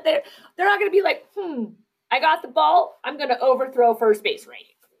yell at They're not going to be like, I got the ball, I'm going to overthrow first base right.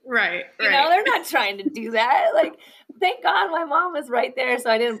 Right. They're not trying to do that. Like, thank God my mom was right there so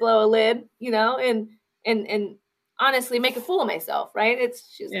I didn't blow a lid, and honestly make a fool of myself, right?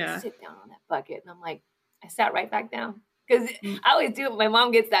 She's like, "Sit down on that bucket." And I'm like, I sat right back down. Because I always do it. My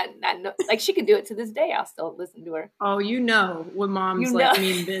mom gets that like she can do it to this day. I'll still listen to her. Oh, when mom's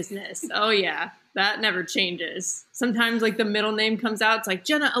mean business. Oh yeah, that never changes. Sometimes like the middle name comes out. It's like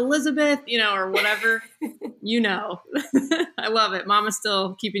Jenna Elizabeth, or whatever. I love it. Mama's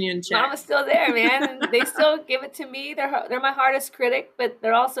still keeping you in check. Mama's still there, man. And they still give it to me. They're my hardest critic, but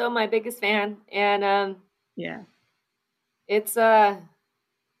they're also my biggest fan. And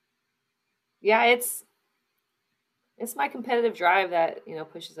it's my competitive drive that,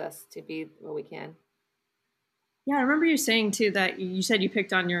 pushes us to be where we can. Yeah, I remember you saying too that you said you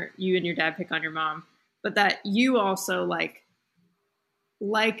and your dad pick on your mom, but that you also like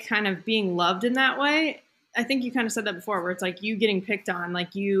kind of being loved in that way. I think you kind of said that before, where it's like you getting picked on,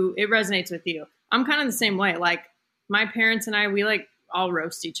 like it resonates with you. I'm kind of the same way. Like my parents and I, we like all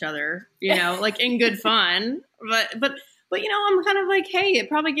roast each other, like in good fun, but I'm kind of like, hey, it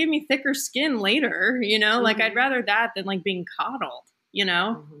probably gave me thicker skin later, like I'd rather that than like being coddled,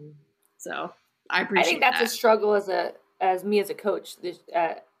 Mm-hmm. So I appreciate I think that's that. a struggle as me as a coach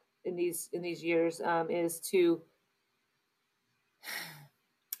in these years, is to,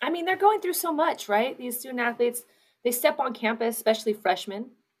 I mean, they're going through so much, right? These student athletes, they step on campus, especially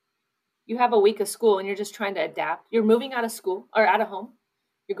freshmen. You have a week of school and you're just trying to adapt. You're moving out of school or out of home.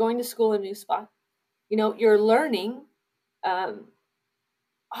 You're going to school in a new spot. You're learning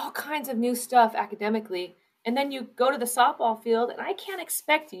all kinds of new stuff academically. And then you go to the softball field, and I can't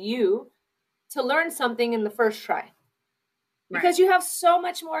expect you to learn something in the first try because you have so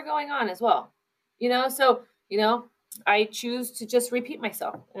much more going on as well. So, I choose to just repeat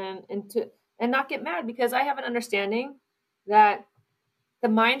myself and not get mad, because I have an understanding that the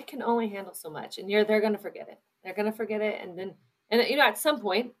mind can only handle so much, and they're going to forget it. They're going to forget it. And then, at some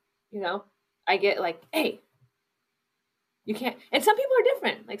point, I get like, hey, you can't. And some people are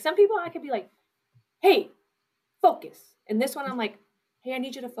different. Like some people I could be like, hey, focus. And this one I'm like, hey, I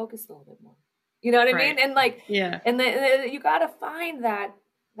need you to focus a little bit more. You know what I mean? And like, and you got to find that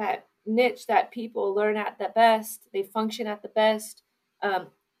niche that people learn at the best. They function at the best.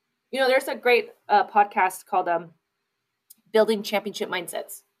 There's a great podcast called Building Championship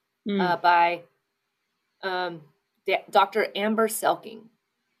Mindsets by Dr. Amber Selking.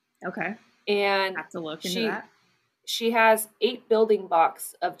 Okay. And have to look into that. She has 8 building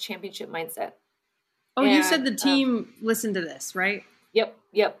blocks of championship mindset. Oh, you said the team listened to this, right?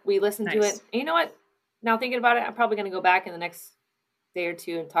 Yep. We listened to it. And you know what? Now thinking about it, I'm probably going to go back in the next day or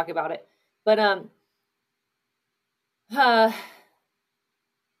two and talk about it. But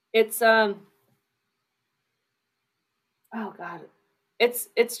it's oh God,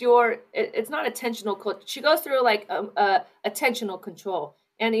 it's not attentional. She goes through like attentional control,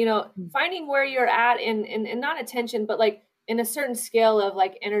 and finding where you're at in not attention, but like in a certain scale of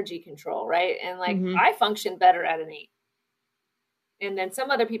like energy control, right? And like I function better at an 8, and then some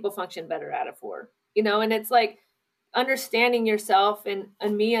other people function better at a 4. And it's like understanding yourself and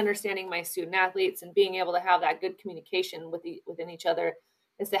me understanding my student athletes and being able to have that good communication within each other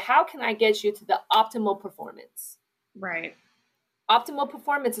as to how can I get you to the optimal performance. Right. Optimal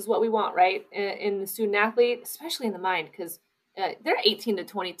performance is what we want, right? In the student athlete, especially in the mind, because they're 18 to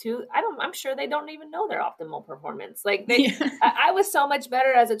 22. I'm sure they don't even know their optimal performance. Like I was so much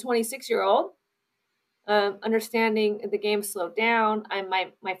better as a 26-year-old, understanding the game slowed down.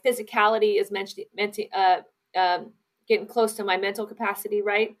 My physicality is getting close to my mental capacity,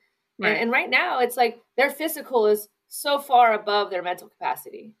 right? And right now it's like their physical is so far above their mental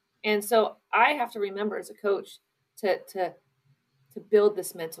capacity. And so I have to remember as a coach to build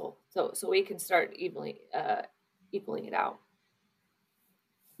this mental so we can start equaling it out.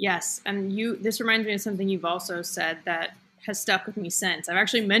 Yes. And this reminds me of something you've also said that has stuck with me since. I've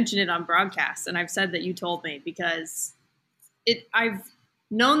actually mentioned it on broadcast, and I've said that you told me because I've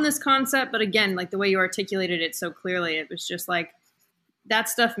known this concept, but again, like the way you articulated it so clearly, it was just like that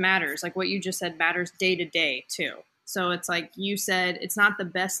stuff matters. Like what you just said matters day to day too. So it's like you said, it's not the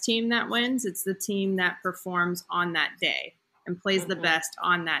best team that wins. It's the team that performs on that day and plays the best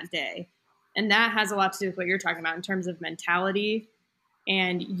on that day. And that has a lot to do with what you're talking about in terms of mentality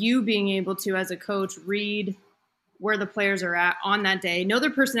and you being able to, as a coach, read where the players are at on that day, know their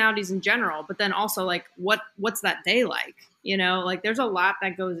personalities in general, but then also like what's that day like? Like there's a lot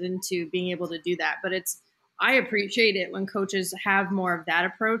that goes into being able to do that. But I appreciate it when coaches have more of that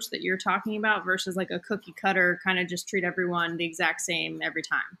approach that you're talking about versus like a cookie cutter kind of just treat everyone the exact same every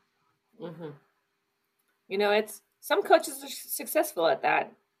time. It's some coaches are successful at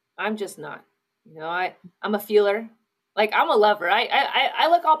that. I'm just not. I'm a feeler. Like I'm a lover. I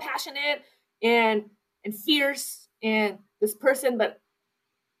look all passionate and fierce and this person, but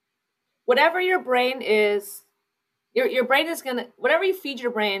whatever your brain is, your brain is gonna, whatever you feed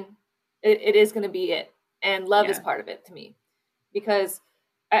your brain, it is gonna be it. And love is part of it to me, because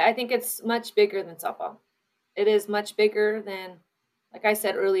I think it's much bigger than softball. It is much bigger than, like I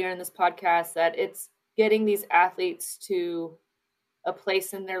said earlier in this podcast, that it's getting these athletes to a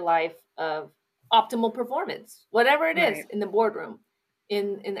place in their life of optimal performance, whatever it is, in the boardroom,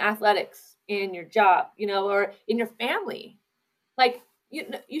 in athletics, in your job, or in your family. Like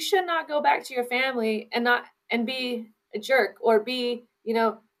you should not go back to your family and be a jerk or be,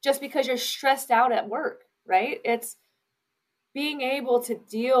 just because you're stressed out at work, right? It's being able to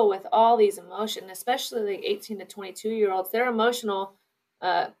deal with all these emotions, especially like 18 to 22-year-olds. Their emotional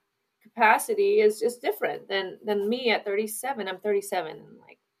capacity is just different than me at 37. I'm 37 in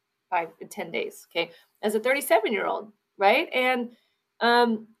like 5 to 10 days. Okay. As a 37-year-old. Right. And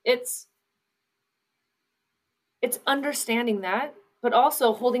it's understanding that, but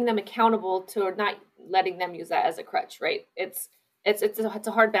also holding them accountable to not letting them use that as a crutch. Right. It's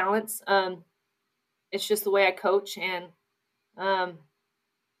a hard balance. It's just the way I coach, and I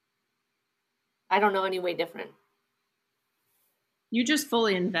don't know any way different. You just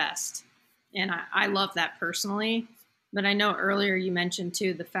fully invest. And I love that personally. But I know earlier you mentioned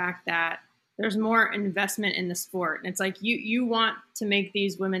too, the fact that there's more investment in the sport. And it's like you want to make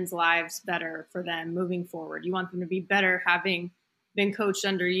these women's lives better for them moving forward. You want them to be better having been coached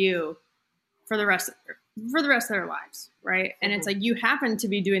under you for the rest of their lives. Right. And it's like you happen to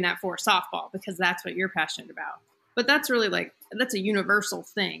be doing that for softball because that's what you're passionate about. But that's really that's a universal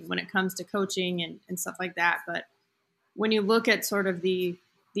thing when it comes to coaching and stuff like that. But when you look at sort of the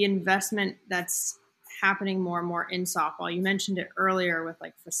investment that's happening more and more in softball, you mentioned it earlier with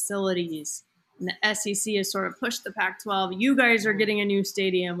like facilities, and the SEC has sort of pushed the Pac-12. You guys are getting a new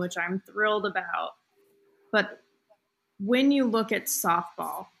stadium, which I'm thrilled about. But when you look at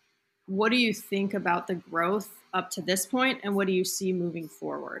softball, what do you think about the growth up to this point, and what do you see moving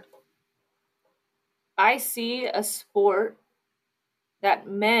forward? I see a sport that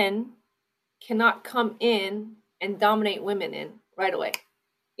men cannot come in and dominate women in right away.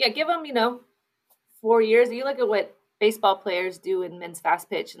 Yeah, give them, 4 years. You look at what baseball players do in men's fast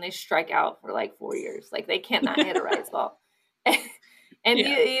pitch, and they strike out for like 4 years. Like they cannot hit a rise ball. And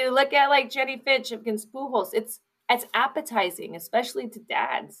you look at like Jenny Finch against Pujols. It's appetizing, especially to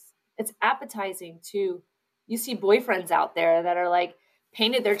dads. It's appetizing to, you see boyfriends out there that are like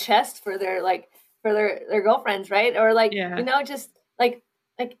painted their chest for their girlfriends, right? Or like, just like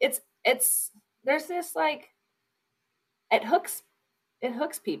it's there's this like, it hooks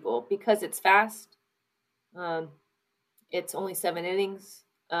people because it's fast. It's only 7 innings.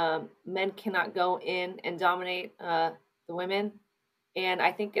 Men cannot go in and dominate the women. And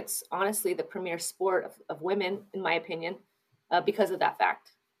I think it's honestly the premier sport of women, in my opinion, because of that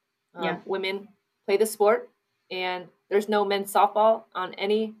fact. Women play the sport, and there's no men's softball on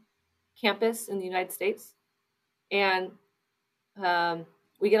any campus in the United States. And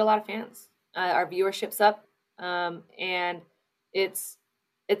we get a lot of fans. Our viewership's up. And it's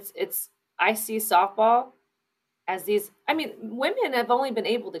I see softball as these, I mean, women have only been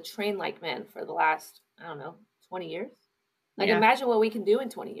able to train like men for the last, 20 years. Like, imagine what we can do in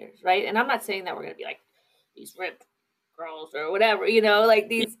 20 years, right? And I'm not saying that we're going to be like these ripped girls or whatever, like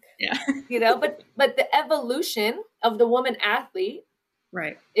these, but the evolution of the woman athlete,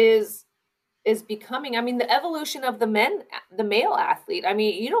 right, is becoming, the evolution of the male athlete.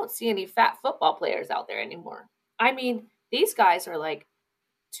 You don't see any fat football players out there anymore. These guys are like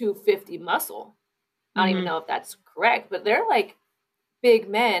 250 muscle. I don't even know if that's correct, but they're like big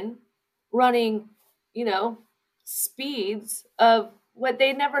men running, speeds of what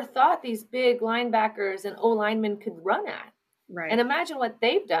they never thought these big linebackers and O-linemen could run at. Right. And imagine what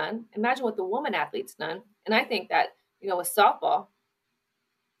they've done. Imagine what the woman athlete's done. And I think that, with softball,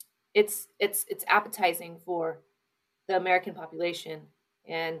 it's appetizing for the American population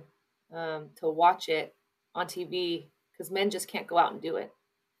and to watch it on TV, because men just can't go out and do it.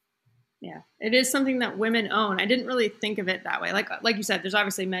 Yeah, it is something that women own. I didn't really think of it that way. Like you said, there's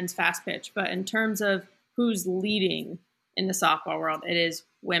obviously men's fast pitch, but in terms of who's leading in the softball world, it is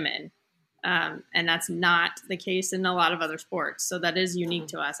women. And that's not the case in a lot of other sports. So that is unique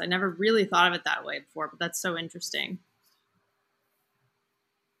to us. I never really thought of it that way before, but that's so interesting.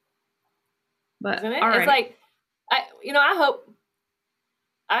 But Isn't it? All right. It's like, I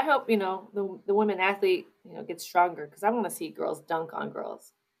hope, the women athlete, gets stronger, because I want to see girls dunk on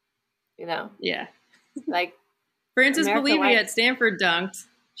girls. Yeah. Like Frances Bellevue at Stanford dunked.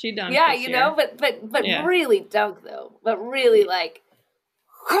 She dunked. Yeah, but Yeah. really dunk though. But really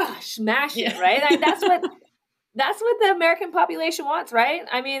smash it, right? Like, that's what the American population wants, right?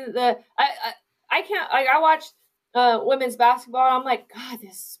 I watched women's basketball. I'm like, God,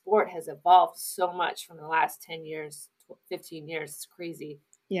 this sport has evolved so much from the last 10 years, 15 years. It's crazy.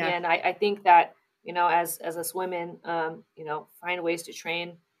 Yeah. And I think that, as us women, find ways to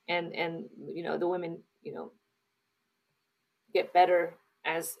train and the women, get better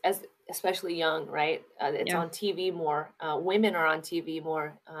as especially young, right? It's on TV more. Women are on TV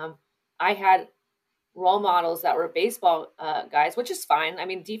more. I had role models that were baseball guys, which is fine.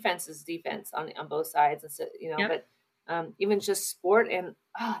 Defense is defense on both sides, and so, but even just sport and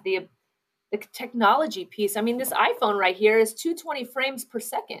the technology piece. This iPhone right here is 220 frames per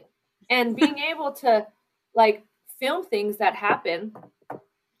second, and being able to like film things that happen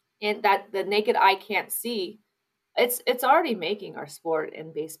and that the naked eye can't see. It's already making our sport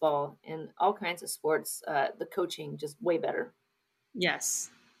in baseball and all kinds of sports, the coaching just way better.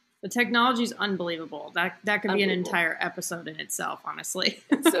 Yes. The technology is unbelievable. That could be an entire episode in itself, honestly.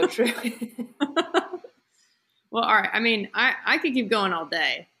 It's so true. Well, all right. I could keep going all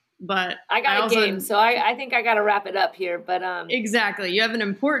day, but I got a game, so I think I got to wrap it up here. But exactly, you have an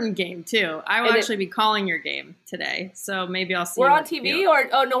important game too. I will actually be calling your game today, so maybe I'll see. We're on TV,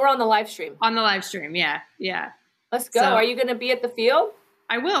 or no? We're on the live stream. On the live stream, yeah. Let's go. So, are you going to be at the field?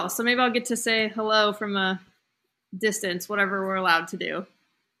 I will. So maybe I'll get to say hello from a distance, whatever we're allowed to do.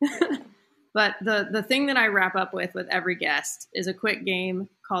 But the thing that I wrap up with every guest is a quick game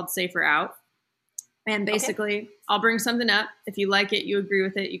called Safe or Out. And basically, I'll bring something up. If you like it, you agree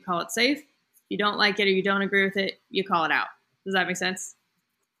with it, you call it safe. If you don't like it or you don't agree with it, you call it out. Does that make sense?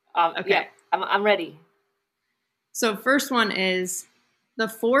 Okay. Yeah, I'm ready. So first one is the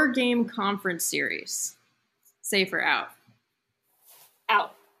 4-game conference series. Safe or out?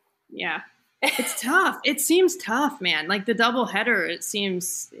 Out. Yeah. It's tough. It seems tough, man. Like the double header, it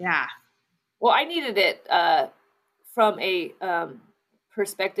seems, yeah. Well, I needed it from a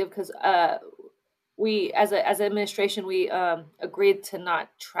perspective because we, as an administration, we agreed to not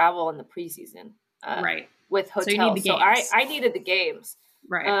travel in the preseason. Right. With hotels. So you need the games. So I needed the games.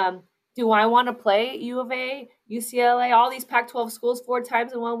 Right. Do I want to play U of A, UCLA, all these Pac-12 schools 4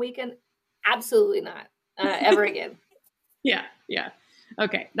 times in one weekend? Absolutely not. Ever again. Yeah.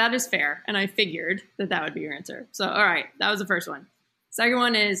 Okay, that is fair. And I figured that would be your answer. So, all right, that was the first one. Second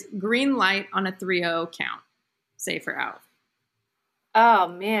one is green light on a 3-0 count. Safe or out? Oh,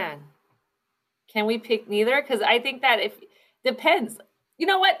 man. Can we pick neither? Because I think that depends. You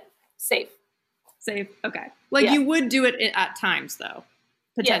know what? Safe. Okay. Like you would do it at times, though,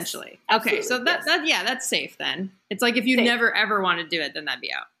 potentially. Yes, okay, so that's safe then. It's like if you never, ever want to do it, then that'd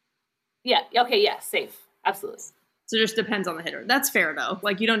be out. Yeah. Okay, yeah, safe. Absolutely. So it just depends on the hitter. That's fair though.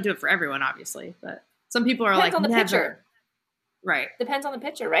 Like you don't do it for everyone, obviously, but some people are Depends like on the never. pitcher. Right. Depends on the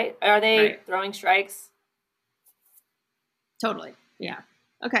pitcher, right? Are they throwing strikes? Totally. Yeah.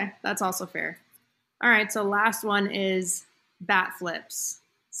 Okay. That's also fair. All right. So last one is bat flips.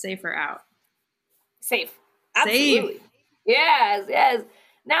 Safe or out? Safe. Absolutely. Safe. Yes.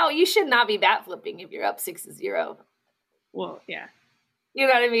 Now, you should not be bat flipping if you're up 6-0. Well, yeah. You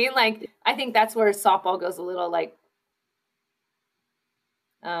know what I mean? Like, I think that's where softball goes a little like,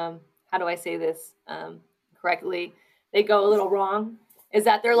 how do I say this correctly? They go a little wrong. Is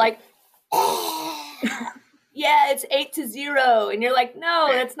that they're like, yeah, it's 8-0. And you're like, no,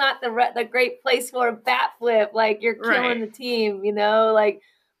 that's not the great place for a bat flip. Like, you're killing the team, you know? Like,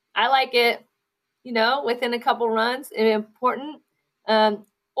 I like it, you know, within a couple runs. It's important.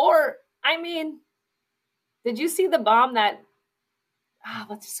 Did you see the bomb that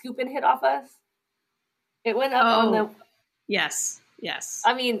what's Scoopin hit off us? It went up on the... Yes.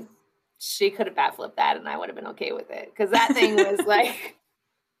 I mean, she could have bat flipped that and I would have been okay with it. Because that thing was like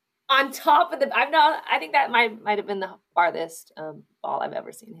on top of the... I think that might have been the farthest ball I've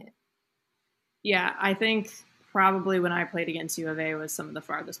ever seen hit. Yeah, I think probably when I played against U of A was some of the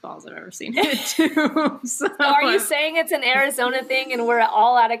farthest balls I've ever seen hit too. So are you saying it's an Arizona thing and we're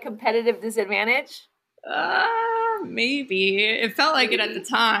all at a competitive disadvantage? Maybe. It felt like it at the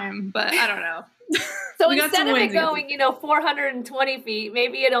time, but I don't know. So instead of it going, 420 feet,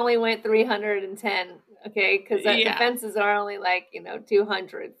 maybe it only went 310. Okay, because the fences are only like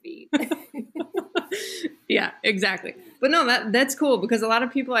 200 feet. Yeah, exactly. But no, that's cool because a lot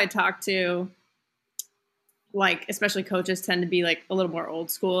of people I talk to, like especially coaches, tend to be like a little more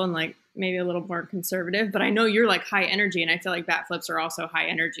old school and like maybe a little more conservative. But I know you're like high energy, and I feel like bat flips are also high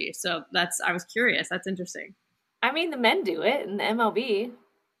energy. So I was curious. That's interesting. I mean, the men do it in the MLB.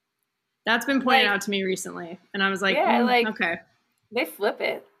 That's been pointed out to me recently, and I was like, okay, they flip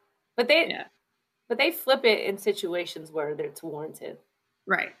it, but they flip it in situations where it's warranted.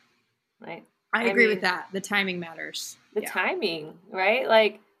 Right. I agree with that. The timing matters. The timing, right?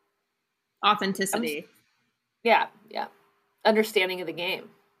 Like authenticity. Yeah. Understanding of the game.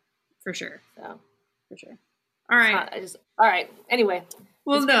 For sure. So, for sure. All right. All right. Anyway.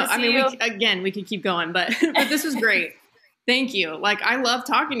 Well, no, I mean, we could keep going, but this was great. Thank you. Like, I love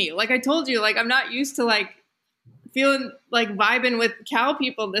talking to you. Like I told you, like, I'm not used to like feeling like vibing with Cal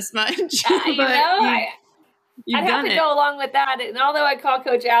people this much. I'd have to go along with that. And although I call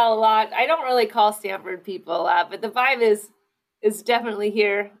Coach Al a lot, I don't really call Stanford people a lot, but the vibe is definitely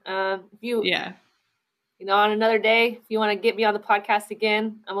here. On another day, if you want to get me on the podcast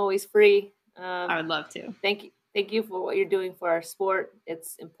again, I'm always free. I would love to. Thank you for what you're doing for our sport.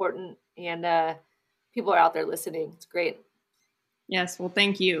 It's important, and people are out there listening. It's great. Yes, well,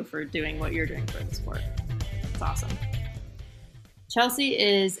 thank you for doing what you're doing for the sport. It's awesome. Chelsea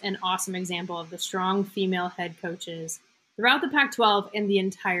is an awesome example of the strong female head coaches throughout the Pac-12 and the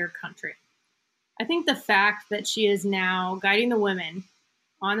entire country. I think the fact that she is now guiding the women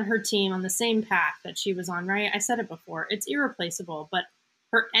on her team on the same path that she was on, right? I said it before, it's irreplaceable, but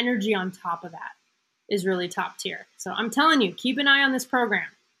her energy on top of that is really top tier. So I'm telling you, keep an eye on this program.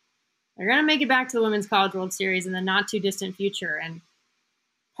 They're going to make it back to the Women's College World Series in the not too distant future. And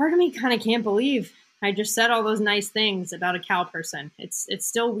part of me kind of can't believe I just said all those nice things about a Cal person. It's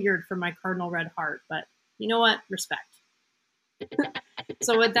still weird for my Cardinal Red heart, but you know what? Respect.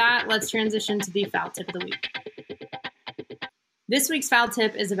 So with that, let's transition to the foul tip of the week. This week's foul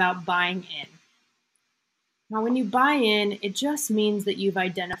tip is about buying in. Now, when you buy in, it just means that you've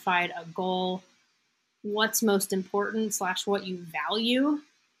identified a goal, what's most important / what you value,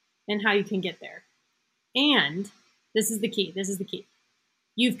 and how you can get there. And this is the key.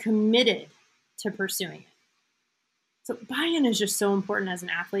 You've committed to pursuing it. So buy-in is just so important as an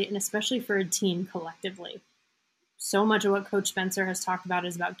athlete, and especially for a team collectively. So much of what Coach Spencer has talked about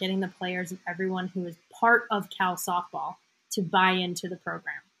is about getting the players and everyone who is part of Cal softball to buy into the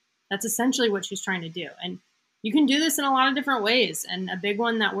program. That's essentially what she's trying to do. And you can do this in a lot of different ways. And a big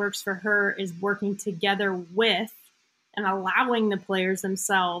one that works for her is working together with and allowing the players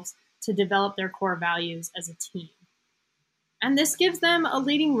themselves to develop their core values as a team. And this gives them a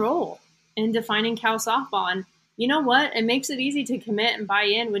leading role in defining Cal softball. And you know what? It makes it easy to commit and buy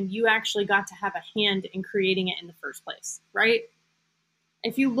in when you actually got to have a hand in creating it in the first place, right?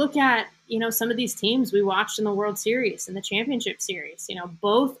 If you look at, some of these teams we watched in the World Series and the Championship Series,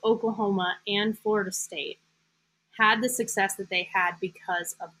 both Oklahoma and Florida State had the success that they had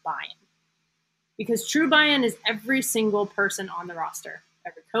because of buy-in. Because true buy-in is every single person on the roster,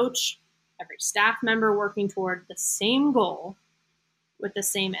 every coach, every staff member working toward the same goal with the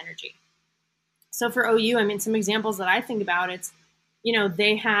same energy. So for OU, I mean, some examples that I think about, it's,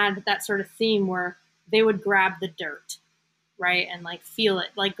 they had that sort of theme where they would grab the dirt, right? And like feel it,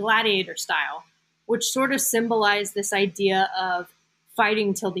 like gladiator style, which sort of symbolized this idea of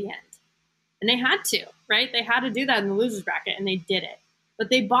fighting till the end. And they had to, right? They had to do that in the losers bracket, and they did it. But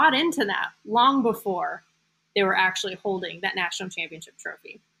they bought into that long before they were actually holding that national championship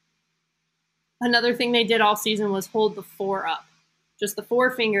trophy. Another thing they did all season was hold the 4 up, just the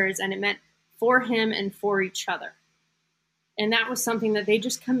 4 fingers, and it meant for him and for each other. And that was something that they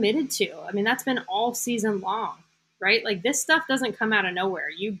just committed to. I mean, that's been all season long, right? Like, this stuff doesn't come out of nowhere.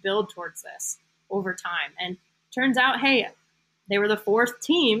 You build towards this over time. And turns out, hey, they were the 4th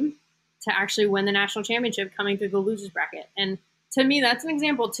team to actually win the national championship coming through the losers bracket. And to me, that's an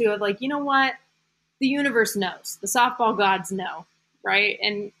example too of like, you know what? The universe knows. The softball gods know, right?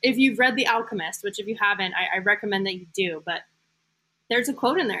 And if you've read The Alchemist, which if you haven't, I recommend that you do. But there's a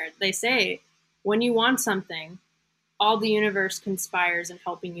quote in there. They say, when you want something, all the universe conspires in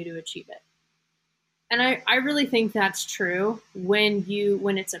helping you to achieve it. And I really think that's true when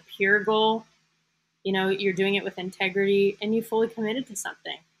it's a pure goal, you're doing it with integrity and you fully committed to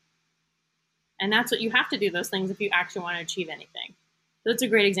something. And that's what you have to do, those things, if you actually want to achieve anything. So that's a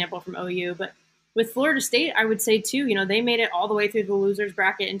great example from OU. But with Florida State, I would say too, they made it all the way through the losers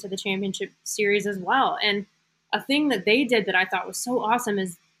bracket into the championship series as well. And a thing that they did that I thought was so awesome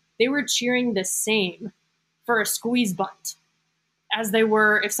is they were cheering the same for a squeeze bunt as they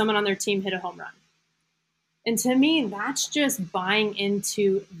were if someone on their team hit a home run. And to me, that's just buying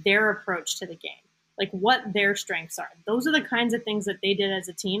into their approach to the game, like what their strengths are. Those are the kinds of things that they did as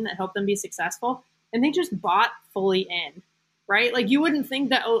a team that helped them be successful. And they just bought fully in, right? Like, you wouldn't think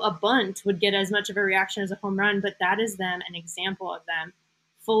that a bunt would get as much of a reaction as a home run, but that is them, an example of them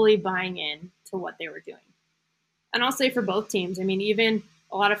fully buying in to what they were doing. And I'll say for both teams, I mean, even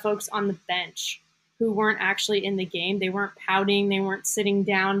a lot of folks on the bench who weren't actually in the game, they weren't pouting, they weren't sitting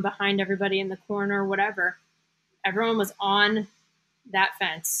down behind everybody in the corner or whatever. Everyone was on that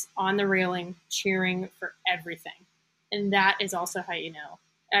fence, on the railing, cheering for everything. And that is also how you know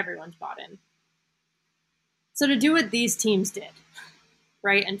everyone's bought in. So to do what these teams did,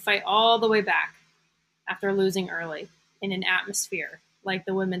 right, and fight all the way back after losing early in an atmosphere like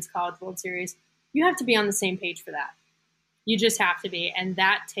the Women's College World Series, you have to be on the same page for that. You just have to be. And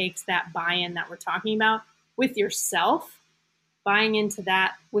that takes that buy-in that we're talking about with yourself, buying into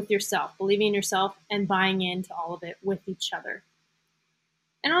that with yourself, believing in yourself, and buying into all of it with each other.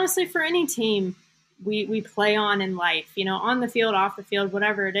 And honestly, for any team we play on in life, on the field, off the field,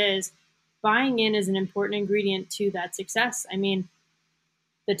 whatever it is, buying in is an important ingredient to that success. I mean,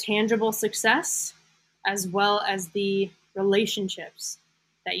 the tangible success as well as the relationships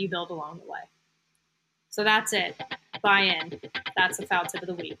that you build along the way. So that's it. Buy in. That's the foul tip of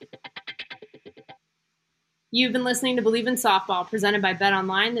the week. You've been listening to Believe in Softball, presented by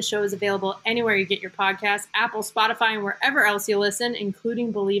BetOnline. The show is available anywhere you get your podcasts, Apple, Spotify, and wherever else you listen,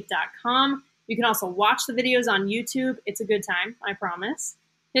 including Believe.com. You can also watch the videos on YouTube. It's a good time, I promise.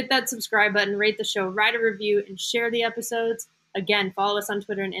 Hit that subscribe button, rate the show, write a review, and share the episodes. Again, follow us on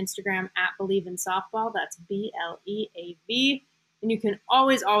Twitter and Instagram at Believe in Softball. That's BLEAV. And you can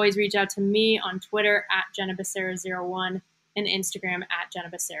always reach out to me on Twitter at JennaBecerra01 and Instagram at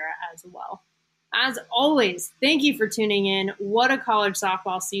JennaBecerra as well. As always, thank you for tuning in. What a college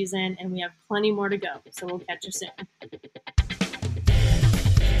softball season, and we have plenty more to go. So we'll catch you soon.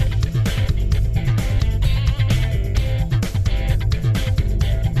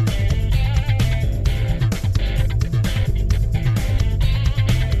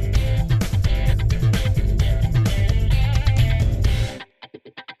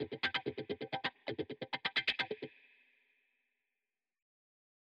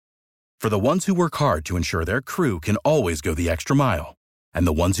 For the ones who work hard to ensure their crew can always go the extra mile, and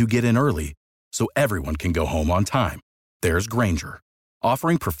the ones who get in early so everyone can go home on time, there's Grainger,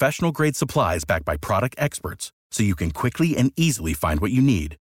 offering professional-grade supplies backed by product experts so you can quickly and easily find what you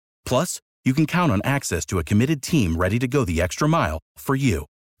need. Plus, you can count on access to a committed team ready to go the extra mile for you.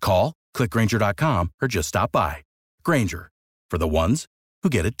 Call, click Grainger.com, or just stop by. Grainger, for the ones who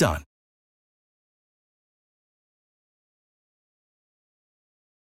get it done.